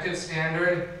or objective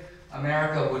standard,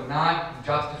 America would not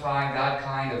justify that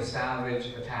kind of savage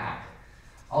attack.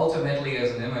 Ultimately,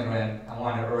 as an immigrant, I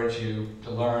want to urge you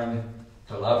to learn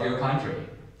to love your country.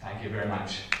 Thank you very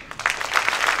much.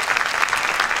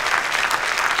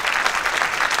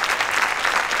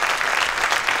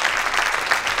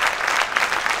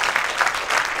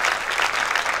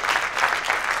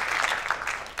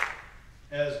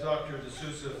 As Dr.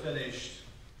 D'Souza finished,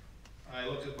 I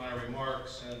looked at my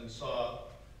remarks and saw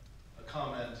a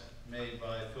comment made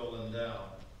by Phil Lindau.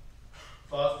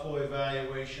 Thoughtful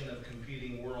evaluation of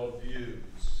competing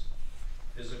worldviews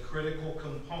is a critical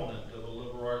component of a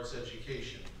liberal arts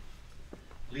education,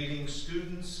 leading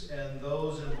students and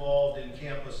those involved in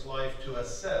campus life to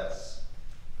assess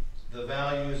the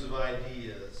values of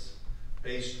ideas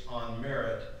based on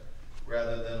merit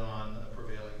rather than on a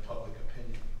prevailing public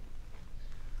opinion.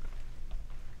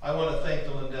 I want to thank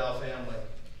the Lindau family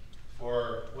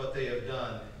for what they have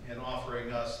done in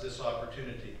offering us this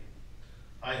opportunity.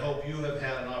 I hope you have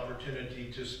had an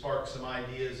opportunity to spark some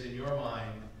ideas in your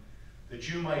mind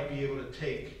that you might be able to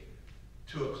take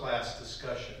to a class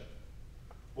discussion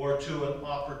or to an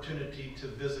opportunity to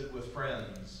visit with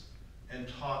friends and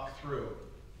talk through,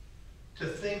 to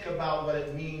think about what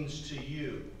it means to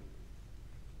you.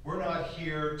 We're not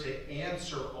here to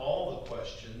answer all the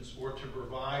questions or to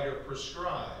provide or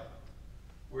prescribe.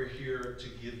 We're here to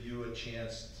give you a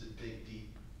chance to dig deep,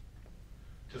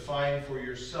 to find for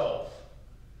yourself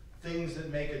things that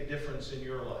make a difference in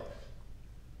your life.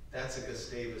 That's a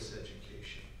Gustavus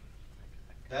education.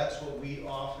 That's what we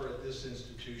offer at this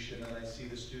institution, and I see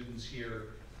the students here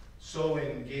so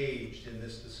engaged in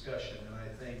this discussion, and I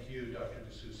thank you, Dr.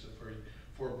 D'Souza,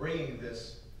 for bringing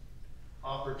this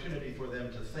opportunity for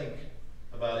them to think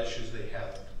about issues they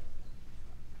haven't.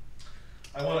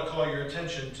 I want to call your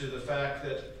attention to the fact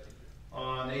that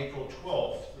on April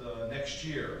 12th next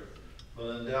year, the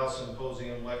Lindau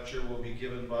Symposium lecture will be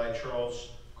given by Charles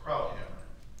Krauthammer.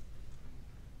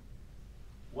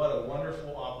 What a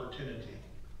wonderful opportunity.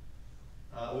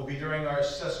 It will be during our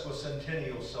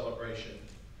sesquicentennial celebration.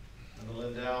 And the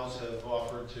Lindaus have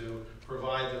offered to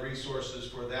provide the resources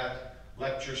for that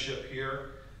lectureship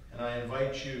here. And I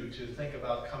invite you to think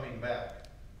about coming back.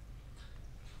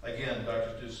 Again,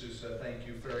 Dr. D'Souza, thank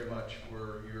you very much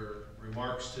for your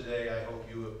remarks today. I hope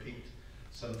you have piqued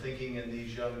some thinking in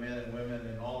these young men and women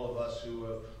and all of us who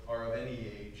are of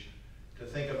any age to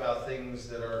think about things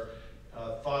that are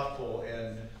thoughtful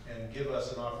and give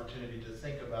us an opportunity to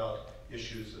think about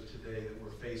issues of today that we're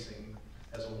facing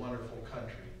as a wonderful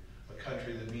country, a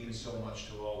country that means so much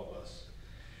to all of us.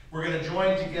 We're going to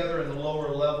join together in the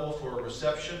lower level for a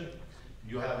reception.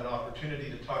 You'll have an opportunity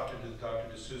to talk to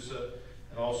Dr. D'Souza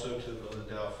and also to the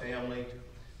Lindau family.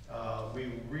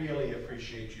 We really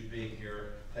appreciate you being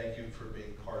here. Thank you for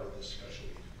being part of this special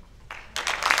evening.